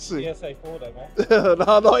 trust me. PSA 4 though, man.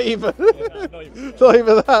 No, not even. Not even. Not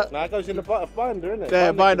even that. Now it goes in the binder, isn't it?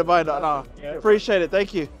 Yeah, binder. No, Yeah. appreciate it.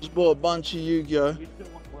 Thank you. Just bought a bunch of Yu-Gi-Oh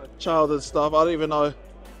childhood stuff. I don't even know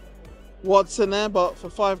what's in there, but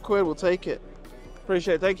for 5 quid, we'll take it.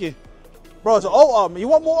 Appreciate it. Thank you, bro. It's an alt art. You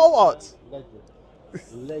want more alt art?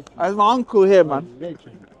 Legend. That's my uncle here, man.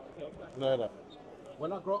 Legend. No.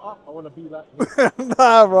 When I grow up, I want to be like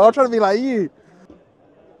Nah, bro. I'm trying to be like you.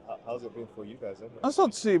 How's it been for you guys? That's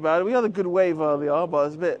not too bad. We had a good wave earlier, but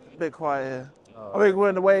it's a bit quiet here. I think we're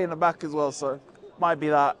in the way in the back as well, so might be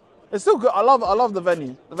that. It's still good. I love the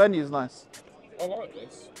venue. The venue is nice. I like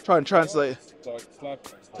this. Try and translate. Like slab.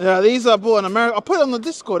 Yeah, these are bought in America. I put it on the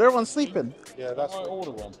Discord. Everyone's sleeping. Yeah, that's I might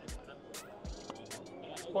order one.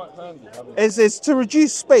 It's quite handy having. It's to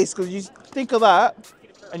reduce space because you think of that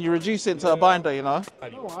and you reduce it into a binder, you know.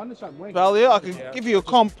 No, I understand. Wait. Value. I can give you a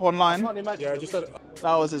comp online. Can't imagine. Yeah, just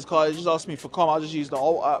That was his card. He just asked me for comp. I just used the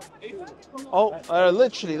alt app. Oh, they're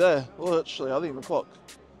literally there. Literally, I didn't even clock.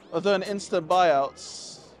 I'm doing instant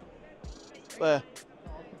buyouts. There.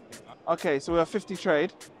 Okay, so we have 50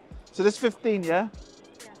 trade. So this 15, yeah?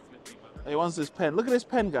 He wants this pen. Look at this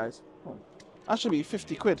pen, guys. That should be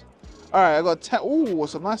 50 quid. All right, I got 10. Ooh,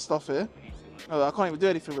 some nice stuff here. Oh, I can't even do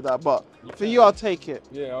anything with that, but for you, I'll take it.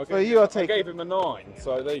 Yeah, For you, I'll take I it. gave him a 9,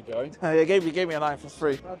 so there you go. You gave me a 9 for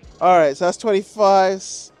free. All right, so that's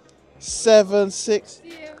 25, 7, 6.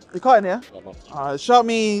 You caught in here? Shout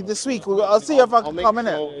me this week. I'll see if I can come in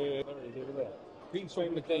it. Pete's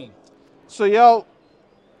from the game. So yo,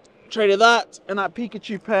 traded that and that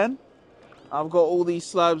Pikachu pen. I've got all these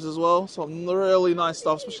slabs as well. Some really nice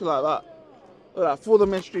stuff, especially like that. Look at that, for the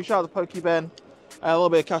mystery. Shout out to Pokeben. And a little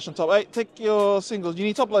bit of cash on top. Hey, take your singles. You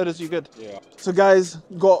need top loaders, you good? Yeah. So guys,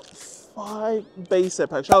 got 5 base set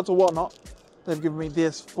packs. Shout out to Whatnot. They've given me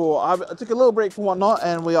this for. I took a little break from Whatnot,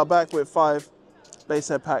 and we are back with 5 base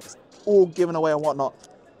set packs, all given away on Whatnot.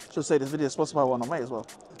 Should say this video is sponsored by Whatnot, may as well.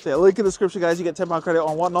 So yeah, link in the description, guys. You get £10 credit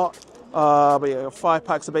on Whatnot. But yeah, 5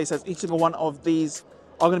 packs of base sets. Each single one of these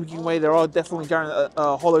are going to be given away. There are definitely guaranteed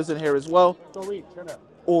hollows in here as well.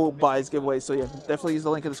 All buys giveaways. So yeah, definitely use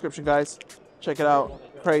the link in the description, guys. Check it out.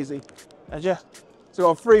 Crazy. And yeah, so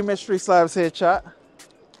we got 3 mystery slabs here, chat.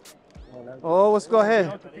 Oh, what's got here?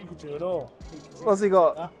 What's he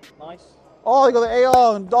got? Nice. Oh, he got the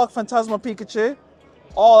AR and Dark Phantasma Pikachu.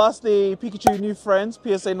 Oh, that's the Pikachu New Friends,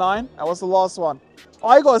 PSA 9. And what's the last one?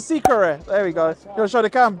 Oh, he got a secret rare. There we go. You want to show the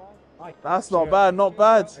cam? That's not bad, not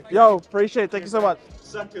bad. Yo, appreciate it. Thank you so much.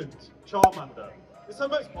 Second, Charmander. It's the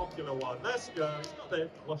most popular one. Let's go. It's not the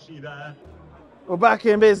washi there. We're back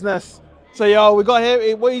in business. So yo, we got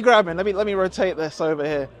here. What are you grabbing? Let me rotate this over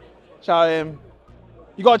here. Shout him.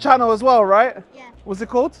 You got a channel as well, right? Yeah. What's it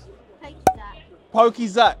called? Take that. Pokey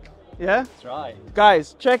Zach. Yeah? That's right.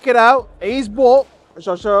 Guys, check it out. He's bought, which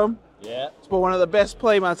I'll show him. Yeah. It's bought one of the best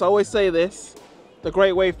playmats. I always say this. The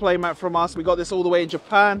Great Wave playmat from us. We got this all the way in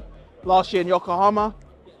Japan. Last year in Yokohama.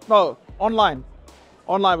 No, online.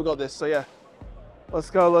 Online we got this, so yeah. Let's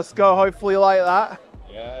go, let's go. Hopefully you like that.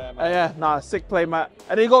 Yeah, man. Yeah, nah, sick playmat.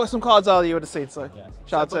 And he got some cards earlier you would have seen, so Yeah.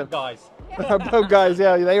 shout out to him. Guys. Both guys,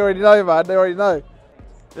 yeah, they already know, man. They already know.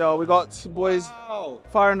 Yo, we got boys Oh.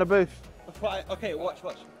 fire in the booth. Okay, watch.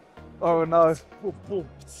 Oh no. Boom, boom.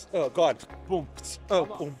 Oh God. Boom. Oh,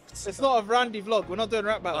 boom. It's not a Randy vlog. We're not doing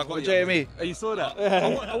rap battles. I got With you. JME. Oh, you saw that? Yeah.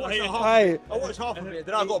 I watched half. Hey. I watched half of it.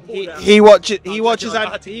 Then I got pulled out. He watches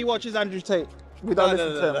Andrew Tate. We don't No,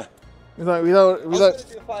 listen no, to him. no. We don't. I was going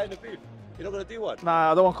to do a fight in the booth. You're not going to do one?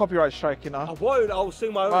 Nah, I don't want copyright strike, you know. I won't. I'll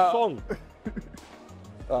sing my own song.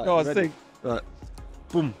 Right, Go on, ready? sing. Right.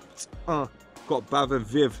 Boom. Got Bav and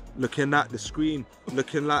Viv looking at the screen,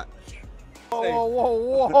 looking like. Whoa,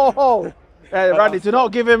 whoa, whoa, whoa. Hey, Randy, do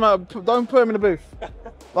not give him a. Don't put him in the booth.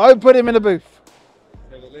 Don't put him in the booth.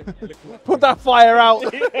 Put that fire out.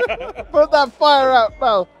 Put that fire out,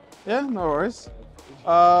 pal. Yeah, no worries. Do you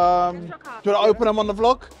want to open them on the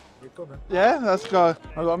vlog? Yeah, let's go.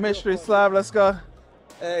 I've got a mystery slab. Let's go.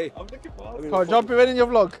 Hey, Come on, jump in your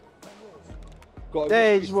vlog. got a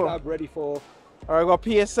There mystery you go. slab ready for. All right, got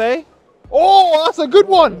PSA. Oh, that's a good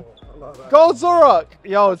one. Gold Zorak.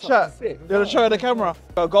 Yo, chat. You want to show the camera?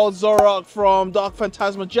 Got Gold Zorak from Dark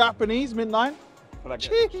Phantasma Japanese, mid-9.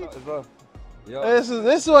 This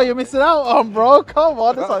is what you're missing out on, bro. Come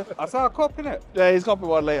on. I saw a cop in it. Yeah, he's copying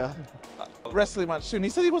one later. Wrestling match soon. He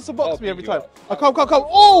said he wants to box me every time. Oh, come.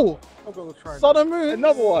 Oh! Sun and Moon.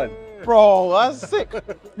 Another one. Bro, that's sick.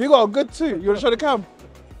 You got a good two. You want to show the cam?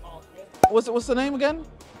 What's the name again?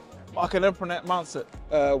 I can never pronounce it.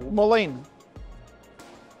 Mullane.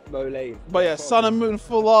 Molane. But yeah, Sun and Moon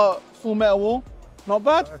full metal wall. Not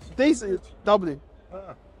bad. Decent. W.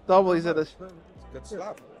 W said this. Good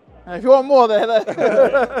slap. If you want more, there.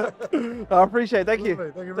 I appreciate it. Thank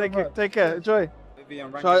you. Thank you. Take care. Enjoy.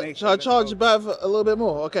 Shall I charge about a little bit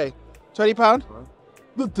more? Okay. £20.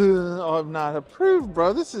 Oh, nah, approved,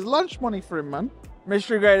 bro. This is lunch money for him, man.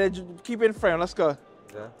 Mystery graded. Keep it in frame. Let's go.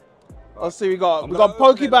 Yeah. Let's see. We got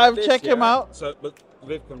Pokebab. Check him out. So, but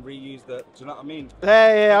Viv can reuse the. Do you know what I mean?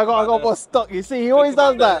 Yeah. I got more stock. You see, he always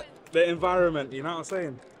does that. The environment. You know what I'm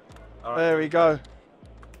saying? All right. There we go.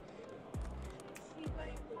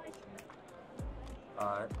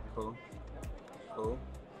 Alright, cool.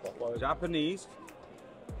 Japanese.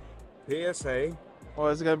 PSA. What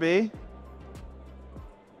is it gonna be?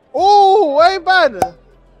 Oh, way bad.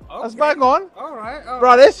 That's bang on. Alright.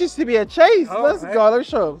 Bro, this used to be a chase. All Let's right. go. Let me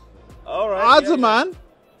show him. Alright. Adzaman.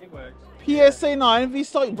 PSA 9 V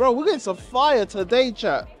stock. Bro, we're getting some fire today,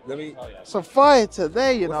 chat. Let me. Some fire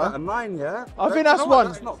today, you Was that know. a 9, yeah? I think that's one.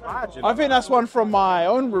 That's not bad, you know? I think that's one from my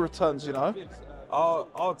own returns, you know.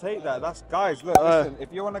 I'll take that. That's guys. Look, listen.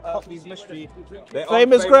 If you want to cop these mystery, they're on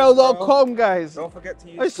Famousgrail.com, guys. Don't forget to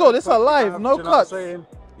use. I saw this alive, no cuts. Code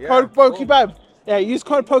Pokebab. Yeah, use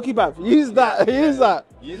code Pokebab. Use that. Use that.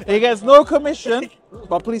 He gets no commission,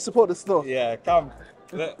 but please support the store. Yeah, come.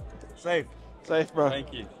 Look, safe. Safe, bro.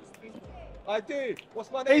 Thank you. I do.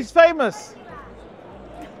 What's my name? He's famous.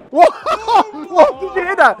 What? What? Did you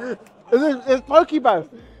hear that? It's Pokebab.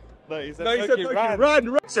 No, he said Pokey,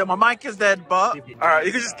 Run. So my mic is dead, but alright,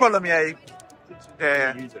 you can just pull them, yeah.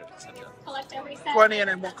 Yeah. 20 and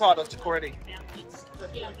then one card off already.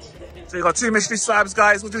 So you got two mystery slabs,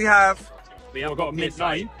 guys. What do we have? We have got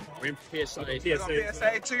mid-9. We're in PSA. We got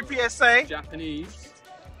PSA, two PSA. Japanese.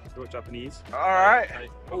 Got Japanese. Alright.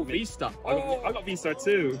 Oh, Vista. I got Vista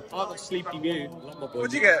too. I got Sleepy Mew.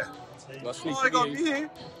 What'd you get? Got Sleepy Oh, I got Mew. Mew.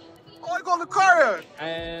 Oh, I got Lucario.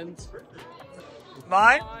 And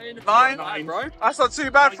 9, bro. That's not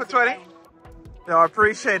too bad for 20. Yeah, I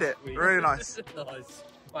appreciate it. Really nice. Nice.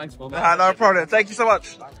 Thanks, man. No problem. Thank you so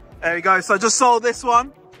much. There we go. So I just sold this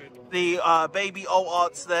one. The baby old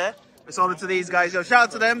arts there. We sold it to these guys. Yo, shout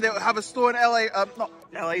out to them. They have a store in LA. Not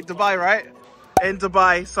LA, Dubai, right? In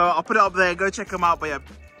Dubai. So I'll put it up there. Go check them out. But yeah,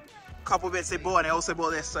 a couple bits they bought and they also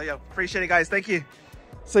bought this. So yeah, appreciate it, guys. Thank you.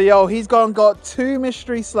 So yo, he's got two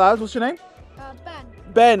mystery slabs. What's your name? Ben.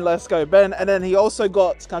 Ben, let's go, Ben. And then he also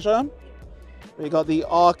got, can I show him? We got the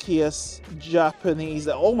Arceus Japanese.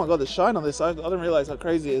 Oh my god, the shine on this. I didn't realize how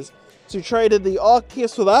crazy it is. So we traded the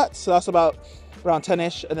Arceus for that. So that's about around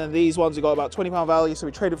 10-ish. And then these ones we got about £20 value. So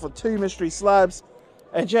we traded for two mystery slabs.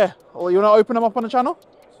 And yeah, well, you want to open them up on the channel?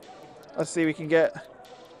 Let's see if we can get,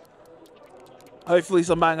 hopefully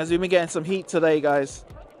some bangers. We've been getting some heat today, guys.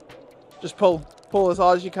 Just pull as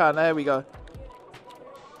hard as you can. There we go.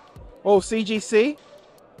 Oh, CGC.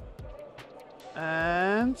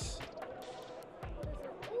 And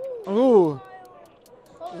ooh,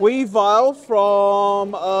 Weavile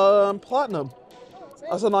from Platinum.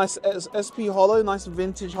 That's a nice SP holo, nice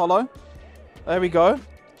vintage holo. There we go.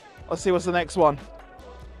 Let's see what's the next one.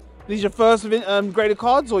 These your first graded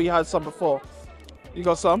cards, or you had some before? You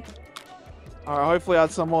got some. All right, hopefully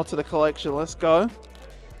add some more to the collection. Let's go.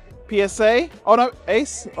 PSA. Oh no,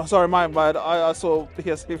 Ace. Oh, sorry, my bad. I saw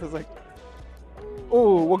PSA for a second.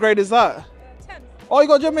 Ooh, what grade is that? Oh, you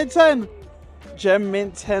got Gem Mint 10. Gem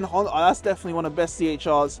Mint 10 Honda. Oh, that's definitely one of the best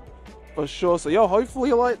CHRs for sure. So, yo, hopefully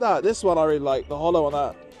you like that. This one I really like, the hollow on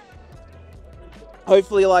that.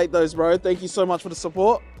 Hopefully you like those, bro. Thank you so much for the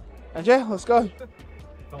support. And yeah, let's go.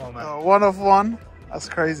 Come on, man. 1 of 1. That's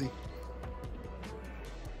crazy.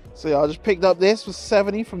 So yeah, I just picked up this for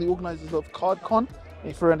 70 from the organisers of CardCon.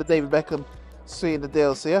 He threw in the David Beckham sweeten the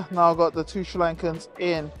deal. So yeah, now I've got the 2 Sri Lankans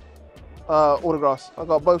in autographs. I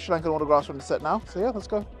got both Sri Lankan autographs from the set now. So yeah, let's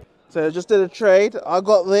go. So I just did a trade. I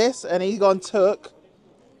got this and he gone took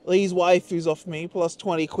Lee's waifus off me plus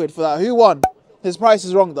 20 quid for that. Who won? His price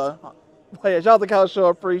is wrong though. But yeah, shout out to Cal Shaw,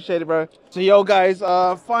 appreciate it, bro. So yo guys,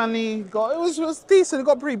 finally got, it was decent, it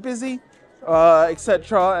got pretty busy,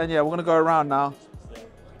 etc. And yeah, we're gonna go around now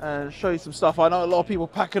and show you some stuff. I know a lot of people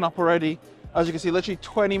packing up already. As you can see, literally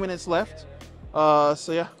 20 minutes left.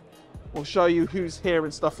 So yeah, we'll show you who's here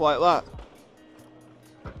and stuff like that.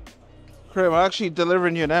 Krim, I'm actually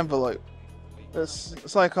delivering you an envelope.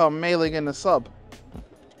 It's like I'm mailing in a sub.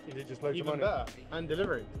 You did just load some money. Better. And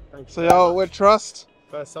delivery. Thank you. So yo, we're trust.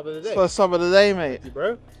 First sub of the day. First sub of the day, mate. Thank you,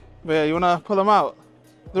 bro. But yeah, you wanna pull them out?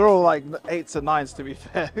 They're all like 8s and 9s to be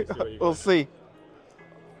fair. We'll see.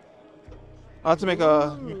 I had to make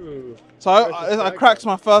a... Ooh. So I cracked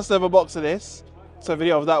my first ever box of this. So a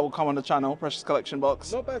video of that will come on the channel, Precious Collection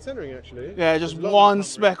box. Not bad centering actually. Yeah, just one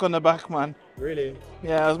speck on the back, man. Really?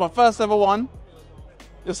 Yeah, it was my first ever one.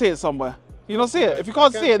 You'll see it somewhere. You don't see it? If you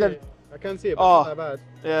can't see it, then... I can see it, but it's not that bad.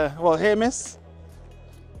 Yeah, well, here, miss.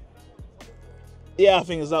 Yeah, I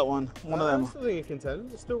think it's that one. One of them. I still think it can tell.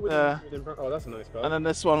 It's still within, Yeah. oh, that's a nice card. And then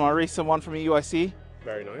this one, my recent one from UIC.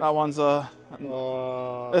 Very nice. That one's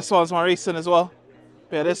Oh. this one's my recent as well.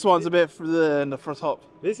 Yeah, this one's a bit in the front top.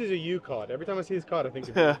 This is a U card. Every time I see this card, I think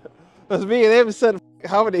of Yeah, that's me and him said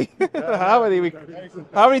how many, how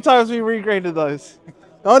many times we regraded those?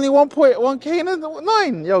 Only 1.1k and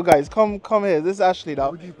 9. Yo guys, come here. This is Ashley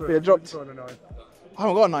now. Yeah, dropped. I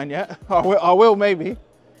haven't got a 9 yet. I will maybe,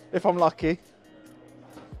 if I'm lucky.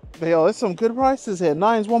 But yo, there's some good prices here.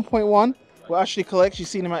 9's 1.1. Well, Ashley collects. You've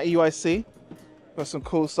seen him at EUIC. Got some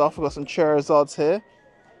cool stuff. We've got some Charizards here.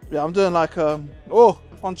 Yeah, I'm doing like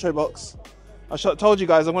poncho box. I told you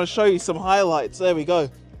guys I'm going to show you some highlights. There we go.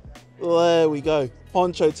 There we go.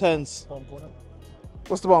 Poncho 10s.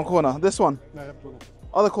 What's the bottom corner? This one? No, that corner.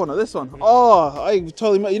 Other corner, this one. Oh, I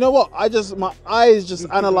totally, you know what? My eyes just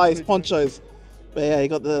analyzed ponchos. But yeah, you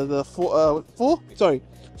got the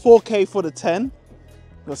 4K for the 10.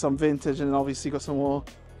 Got some vintage and obviously got some more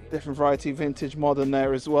different variety vintage modern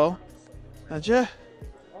there as well. And yeah,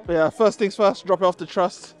 but yeah, first things first, drop it off to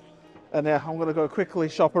Trust. And yeah, I'm gonna go quickly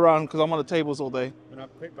shop around because I'm on the tables all day. We're gonna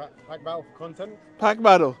have a quick pack battle for content. Pack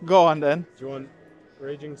battle, go on then. Do you want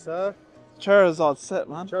Raging Surf? Charizard set,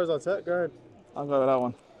 man. Charizard set, go ahead. I'll go with that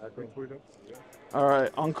one.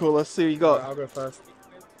 Alright, Uncle, let's see what you got. Right, I'll go first.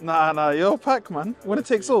 Nah, your pack, man. Winner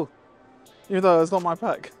takes all. Even though it's not my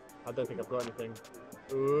pack. I don't think I've got anything.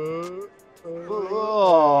 Ooh.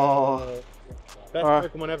 Oh. Best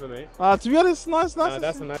Pokemon ever, mate. To be honest, nice.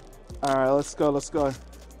 That's a nice. Alright, let's go.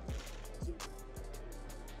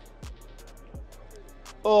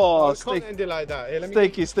 Oh, I can't end it like that. Here, let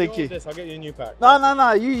me Stinky. This, I'll get you a new pack.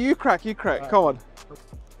 No, you crack. Right. Come on.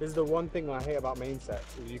 This is the one thing I hate about main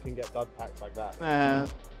sets, is you can get dud packs like that. Yeah.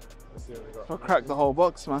 Let's see what we got. I'll crack the whole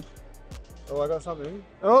box, man. Oh, I got something.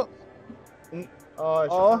 Oh.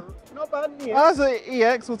 Oh, not bad. That's an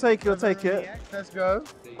EX. We'll take it. EX, let's go.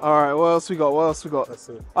 Alright, what else we got? Let's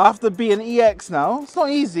see. I have to be an EX now. It's not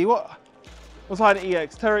easy. What's behind an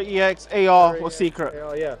EX? Terra EX, AR, or Secret?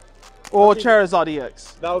 AR, yeah. Or Charizard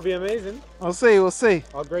EX. That would be amazing. We'll see.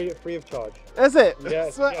 I'll grade it free of charge. Is it? Yeah.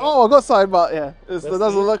 Oh, I got signed, but yeah. It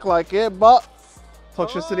doesn't look like it, but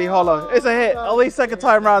Toxicity Hollow. It's a hit. At least second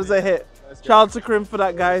time round is a hit. Shout out to Krim for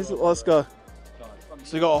that, guys. Let's go.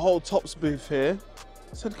 So we got a whole Tops booth here.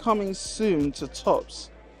 It said coming soon to Tops.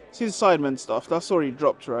 See the Sidemen stuff. That's already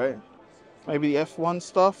dropped, right? Maybe the F1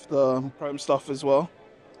 stuff, the Chrome stuff as well.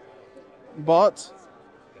 But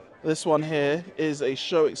this one here is a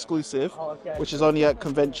show exclusive, which is only at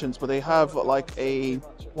conventions, but they have like a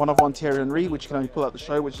 1-of-1 Thierry Henry, which you can only pull out the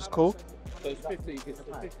show, which is cool.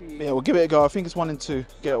 Yeah, we'll give it a go. I think it's 1 and 2.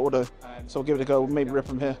 Get auto. So we'll give it a go. We'll maybe rip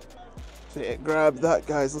them here. So yeah, grab that,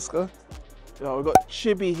 guys. Let's go. Yo, we've got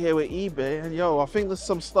Chibi here with eBay, and yo, I think there's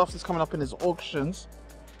some stuff that's coming up in his auctions.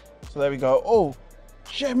 So there we go. Oh,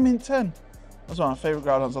 Gem Mint 10. That's one of my favorite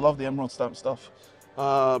groundhounds. I love the emerald stamp stuff.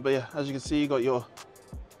 But yeah, as you can see, you got your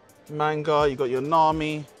Manga, you got your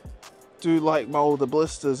Nami. Do like my older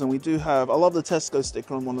blisters, and we do have, I love the Tesco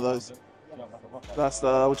sticker on one of those. That's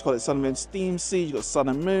the, what you call it, Sun and Moon Steam Siege. You got Sun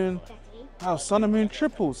and Moon. Wow, Sun and Moon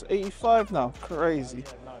triples, 85 now, crazy.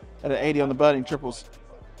 And then 80 on the burning triples.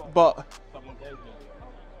 But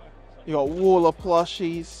you got Waller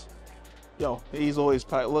plushies. Yo, he's always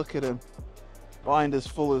packed. Look at him. Binder's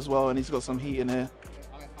full as well, and he's got some heat in here.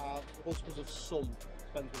 I have Whispers of Sun.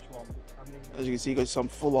 Depends which one. As you can see, you got some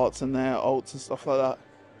full arts in there, alts and stuff like that.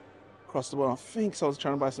 Across the board, I think so. I was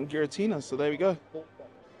trying to buy some Giratina, so there we go.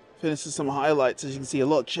 Finishes some highlights. As you can see, a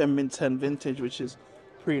lot of Gem Mint 10 vintage, which is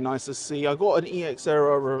pretty nice to see. I got an EX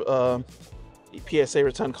era PSA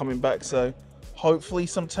return coming back, so hopefully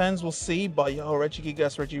some 10s we'll see. But yo, Reggie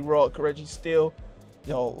Gigas, Reggie Rock, Reggie Steel,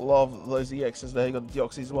 yo, love those EXs there. You got the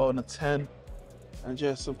Deoxys as well and a 10, and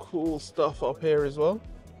just some cool stuff up here as well,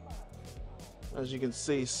 as you can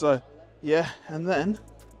see. So yeah, and then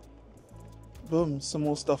boom, some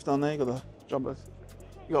more stuff down there. You got the jumbos.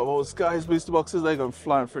 You got all the Skies booster boxes. They're going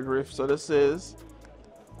flying through the roof. So this is,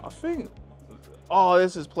 I think, oh,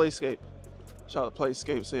 this is Playscape. Shout out to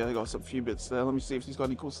Playscape. So yeah, they got some few bits there. Let me see if he's got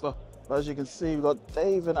any cool stuff. But as you can see, we've got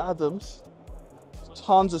Dave and Adams.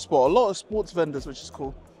 Tons of sport. A lot of sports vendors, which is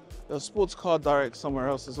cool. There's Sports Card Direct somewhere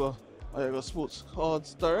else as well. Oh yeah, got Sports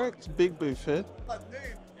Cards Direct. Big booth here.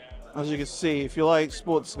 As you can see, if you like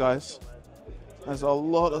sports, guys, there's a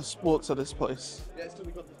lot of sports at this place.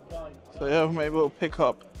 So yeah, maybe we'll pick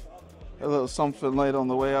up a little something later on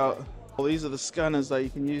the way out. Well, these are the scanners that you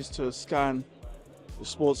can use to scan the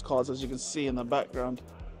sports cards, as you can see in the background.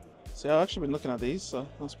 So yeah, I've actually been looking at these, so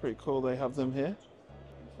that's pretty cool. They have them here.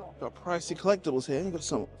 Got pricey collectibles here. You've got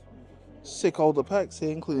some sick older packs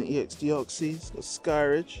here, including EX Deoxys, got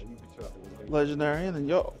Skyridge, Legendary, and then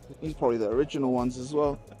yo, these are probably the original ones as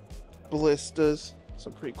well. Blisters,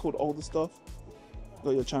 some pretty cool older stuff.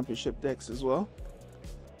 Got your championship decks as well.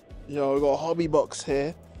 Yo, we got a hobby box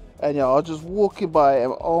here, and yo, I was just walking by,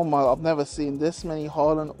 and oh my, I've never seen this many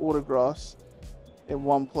Haaland autographs in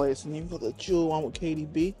one place. And you've got the dual one with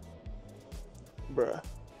KDB, bruh.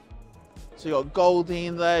 So you got Goldie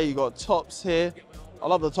in there, you got Tops here. I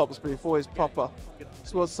love the Tops brief, always proper.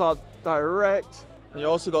 Sports Card Direct, and you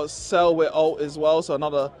also got Sell with Alt as well, so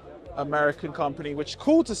another American company, which is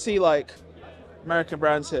cool to see, like American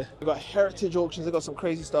brands here. We've got Heritage Auctions, they've got some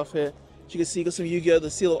crazy stuff here. As you can see, you got some Yu-Gi-Oh! The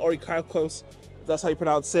Seal of Orichalcos, if that's how you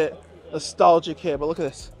pronounce it. Nostalgic here, but look at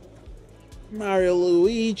this. Mario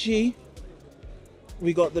Luigi.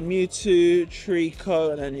 We got the Mewtwo,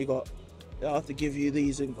 Trico, and then you got, I have to give you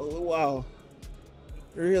these, and oh, wow.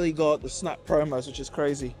 Really got the Snap promos, which is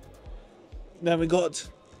crazy. Then we got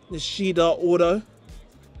the Shida Auto,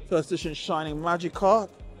 first edition Shining Magic card.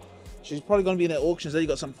 She's probably going to be in the auctions. Then you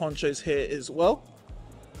got some ponchos here as well.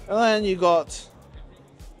 And then you got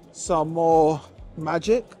some more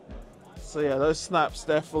Magic. So yeah, those snaps,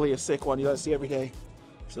 definitely a sick one. You don't see every day.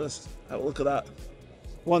 So let's have a look at that.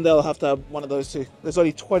 One day I'll have to have one of those too. There's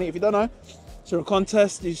only 20, if you don't know. So in a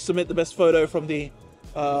contest, you submit the best photo from the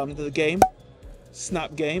game,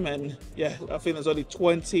 snap game. And yeah, I think there's only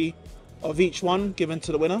 20 of each one given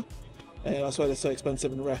to the winner. And that's why they're so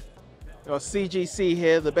expensive and rare. We got CGC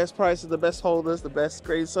here, the best prices, the best holders, the best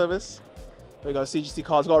grade service. We got CGC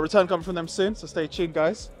cards. Got a return coming from them soon, so stay tuned,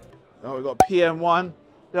 guys. Oh, we got PM1.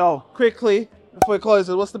 Yo, quickly before we close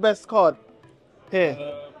it, what's the best card here?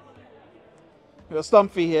 We got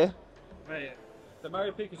Stumpy here. Mate, the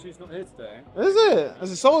Mario Pikachu's not here today. Is it?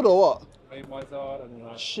 Is it sold or what? And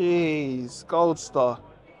Jeez, Gold Star.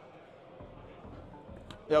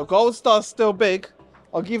 Yo, Gold Star's still big.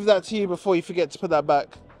 I'll give that to you before you forget to put that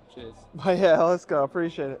back. cheers. But yeah, let's go. I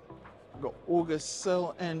appreciate it. We've got August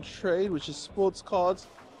Sell and Trade, which is sports cards.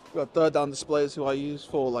 We've got third down displays who I use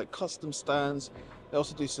for like custom stands. They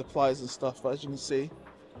also do supplies and stuff, but as you can see,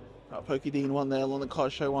 got Pokédean one there, London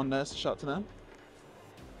Card Show one there, so shout out to them.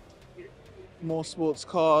 More sports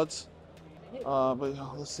cards. But yeah,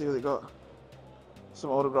 let's see what they got.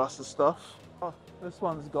 Some autographs and stuff. Oh, this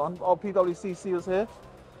one's gone. Oh, PWCC was here.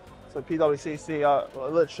 So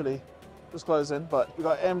PWCC, literally just closing. But we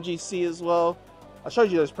got MGC as well. I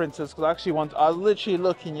showed you those printers because I was literally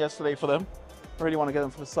looking yesterday for them. I really want to get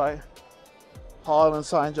them for the site. Haaland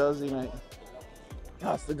signed jersey, mate.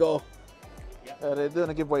 That's the goal. Yeah, they're doing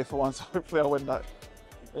a giveaway for one, so hopefully I'll win that.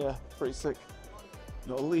 Yeah, pretty sick.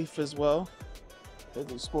 Got a Leaf as well. They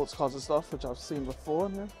do sports cards and stuff, which I've seen before.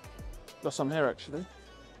 Yeah. Got some here actually.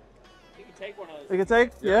 You can take one of those. You can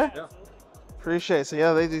take? Yeah? Yeah. Appreciate it. So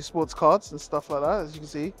yeah, they do sports cards and stuff like that, as you can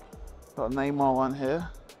see. Got a Neymar one here.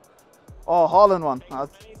 Oh, Haaland one.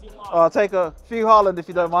 I'll take a few Haaland if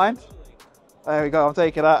you don't mind. There we go, I'm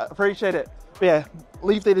taking that. Appreciate it. But yeah,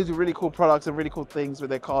 Leaf, they do really cool products and really cool things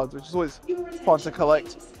with their cards, which is always fun to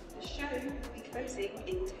collect. The show will be closing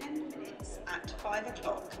in 10 minutes at 5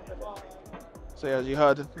 o'clock. So yeah, as you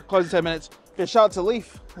heard, closing 10 minutes. Yeah, shout out to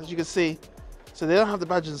Leaf, as you can see. So they don't have the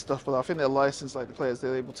badges and stuff, but I think they're licensed, like the players,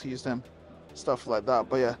 they're able to use them, stuff like that.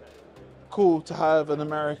 But yeah, cool to have an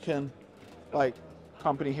American like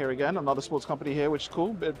company here again, another sports company here, which is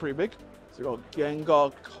cool, pretty big. So we got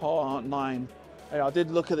Gengar Car 9. Hey, I did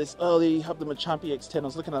look at this early, have them a Champion X10. I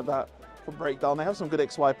was looking at that for breakdown. They have some good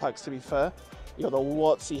XY packs, to be fair. You got the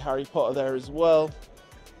Watsy Harry Potter there as well.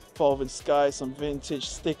 Evolving Sky, some vintage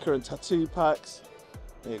sticker and tattoo packs.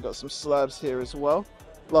 You got some slabs here as well.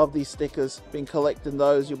 Love these stickers, been collecting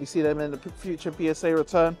those. You'll be seeing them in the future PSA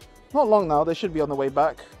return. Not long now, they should be on the way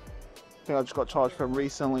back. I think I just got charged for them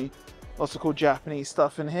recently. Lots of cool Japanese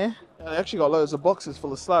stuff in here. And they actually got loads of boxes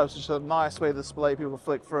full of slabs, which is a nice way to display. People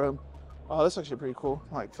flick through them. Oh, that's actually pretty cool.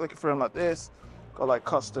 Like flicking through them like this. Got like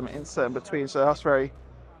custom insert in between, so that's very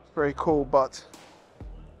cool. But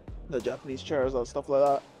the Japanese chairs and stuff like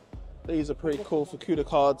that, these are pretty cool for CUDA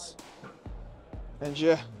cards. And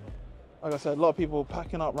yeah, like I said, a lot of people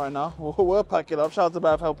packing up right now. We're packing up. Shout out to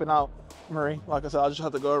Bev helping out Marie. Like I said, I just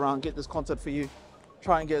had to go around, get this content for you,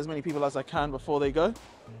 try and get as many people as I can before they go.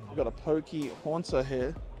 We've got a Pokey Haunter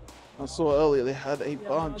here. I saw earlier they had a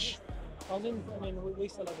bunch.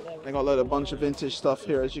 They got a bunch of vintage stuff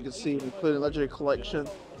here, as you can see, including Legendary Collection.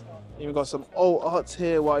 Even got some old arts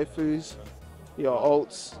here, waifus. You got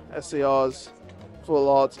alts, SARs, full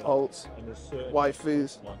arts, alts,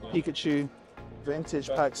 waifus, Pikachu, vintage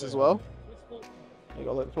packs as well. You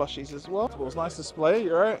got little plushies as well. It was nice display,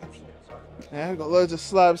 you're right. Yeah, got loads of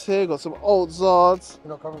slabs here, got some old Zards.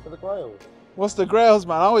 You're not coming for the grails? What's the grails,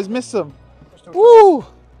 man? I always miss them. Woo!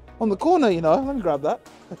 On the corner, you know. Let me grab that.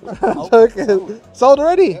 Okay. Sold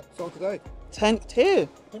already? Yep, sold today. 10th here.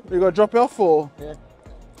 We got to drop it off for? Yeah.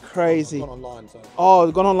 Crazy. Gone online, so. Oh,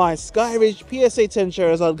 they've gone online. Skyridge PSA 10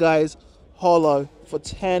 Charizard, guys. Holo for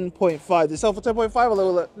 10.5. They sell for 10.5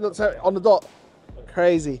 or looks on the dot.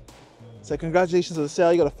 Crazy. So congratulations on the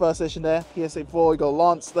sale. You got a first edition there. PSA 4. You got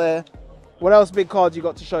Lance there. What else big cards you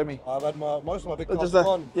got to show me? I've had most of my big cards just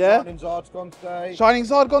gone. Yeah? Shining Zard's gone today. Shining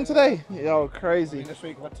Zard gone today? Yo, crazy. This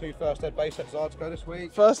week I've had 2 first ed base set Zards go this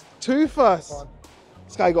week. Two first.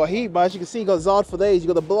 This guy got heat, but as you can see, you got Zard for days. You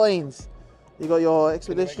got the Blaines. You got your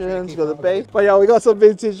Expeditions. You got the base. But yeah, we got some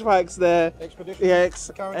vintage packs there. Expedition. Yeah,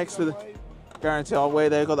 Expedition. Guarantee our way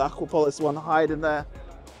there. Got the Aquapolis one hiding there.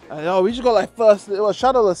 And oh, we just got like first. It was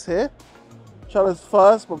Shadowless here. Shadowless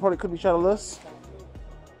first, but probably could be Shadowless.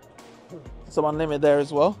 Some unlimited there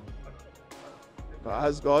as well. But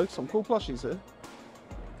has got some cool plushies here.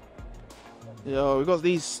 Yo, we got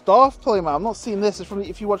these staff play, man. I'm not seeing this. It's from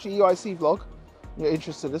if you watch the EIC vlog, you're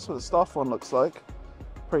interested. This is what the staff one looks like.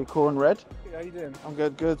 Pretty cool in red. How you doing? I'm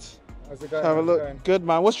good, good. How's it going? Have a look. Good,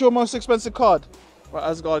 man. What's your most expensive card? Right,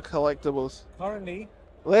 Asgard collectibles. Currently,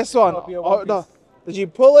 This one. Oh, no. Did you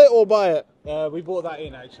pull it or buy it? we bought that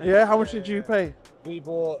in actually. Yeah. How much did you pay? We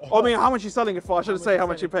bought. I mean, how much are you selling it for? I shouldn't say how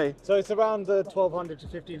much you pay. So it's around the 1,200 to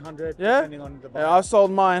 1,500, Yeah. depending on the. Yeah, I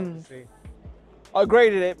sold mine. I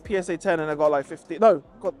graded it PSA 10 and I got like 50. No,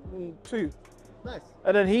 got 2. Nice.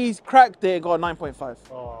 And then he's cracked it and got 9.5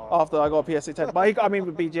 Oh. after I got PSA 10. But I mean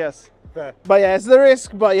with BGS. Fair. But yeah, it's the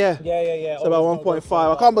risk. But yeah, Yeah. it's about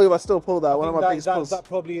 1.5. I can't believe I still pulled that. One of my biggest pulls. That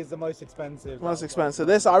probably is the most expensive. Most expensive.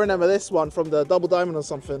 This I remember this one from the Double Diamond or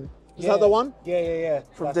something. Is that the one? Yeah.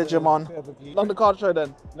 From That's Digimon. a bit of a beauty. On the card show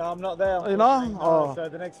then. No, I'm not there. You know? No, Oh. So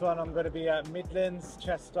the next one I'm going to be at Midlands,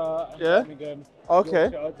 Chester, and Yeah? Birmingham. Okay.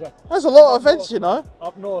 Yorkshire. There's a lot of events, you know.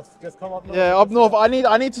 Up north, just come up north. Yeah, up north. I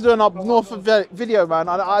need to do an up north video, man.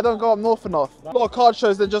 I don't go up north enough. A lot of card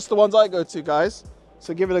shows than just the ones I go to, guys.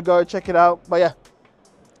 So give it a go, check it out. But yeah,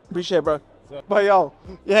 appreciate it, bro. But yo,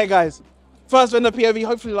 yeah, guys. First vendor POV.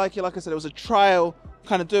 Hopefully, like it. Like I said, it was a trial.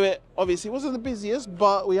 Kind of do it. Obviously, it wasn't the busiest,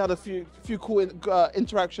 but we had a few cool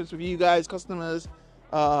interactions with you guys, customers,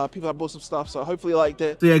 people that bought some stuff. So hopefully you liked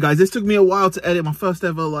it. So yeah, guys, this took me a while to edit. My first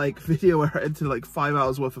ever like video where I edited like 5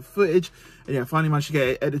 hours worth of footage, and yeah, finally managed to get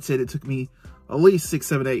it edited. It took me at least 6,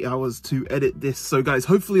 7, 8 hours to edit this. So guys,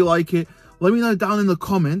 hopefully you like it. Let me know down in the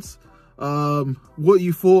comments what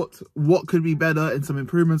you thought, what could be better, and some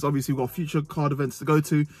improvements. Obviously, we've got future card events to go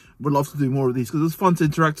to. We'd love to do more of these because it was fun to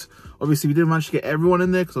interact. Obviously, we didn't manage to get everyone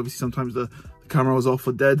in there because obviously sometimes the camera was off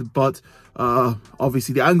or dead, but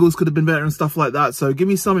obviously the angles could have been better and stuff like that. So give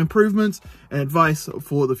me some improvements and advice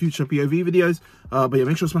for the future POV videos. But yeah,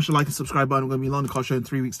 make sure to smash the like and subscribe button. We're going to be in London Car Show in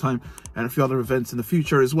 3 weeks time, and a few other events in the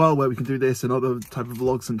future as well where we can do this and other type of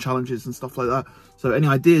vlogs and challenges and stuff like that. So any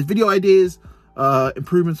ideas, video ideas,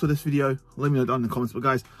 improvements for this video, let me know down in the comments. But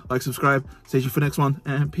guys, like, subscribe, stay tuned for the next one,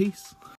 and peace.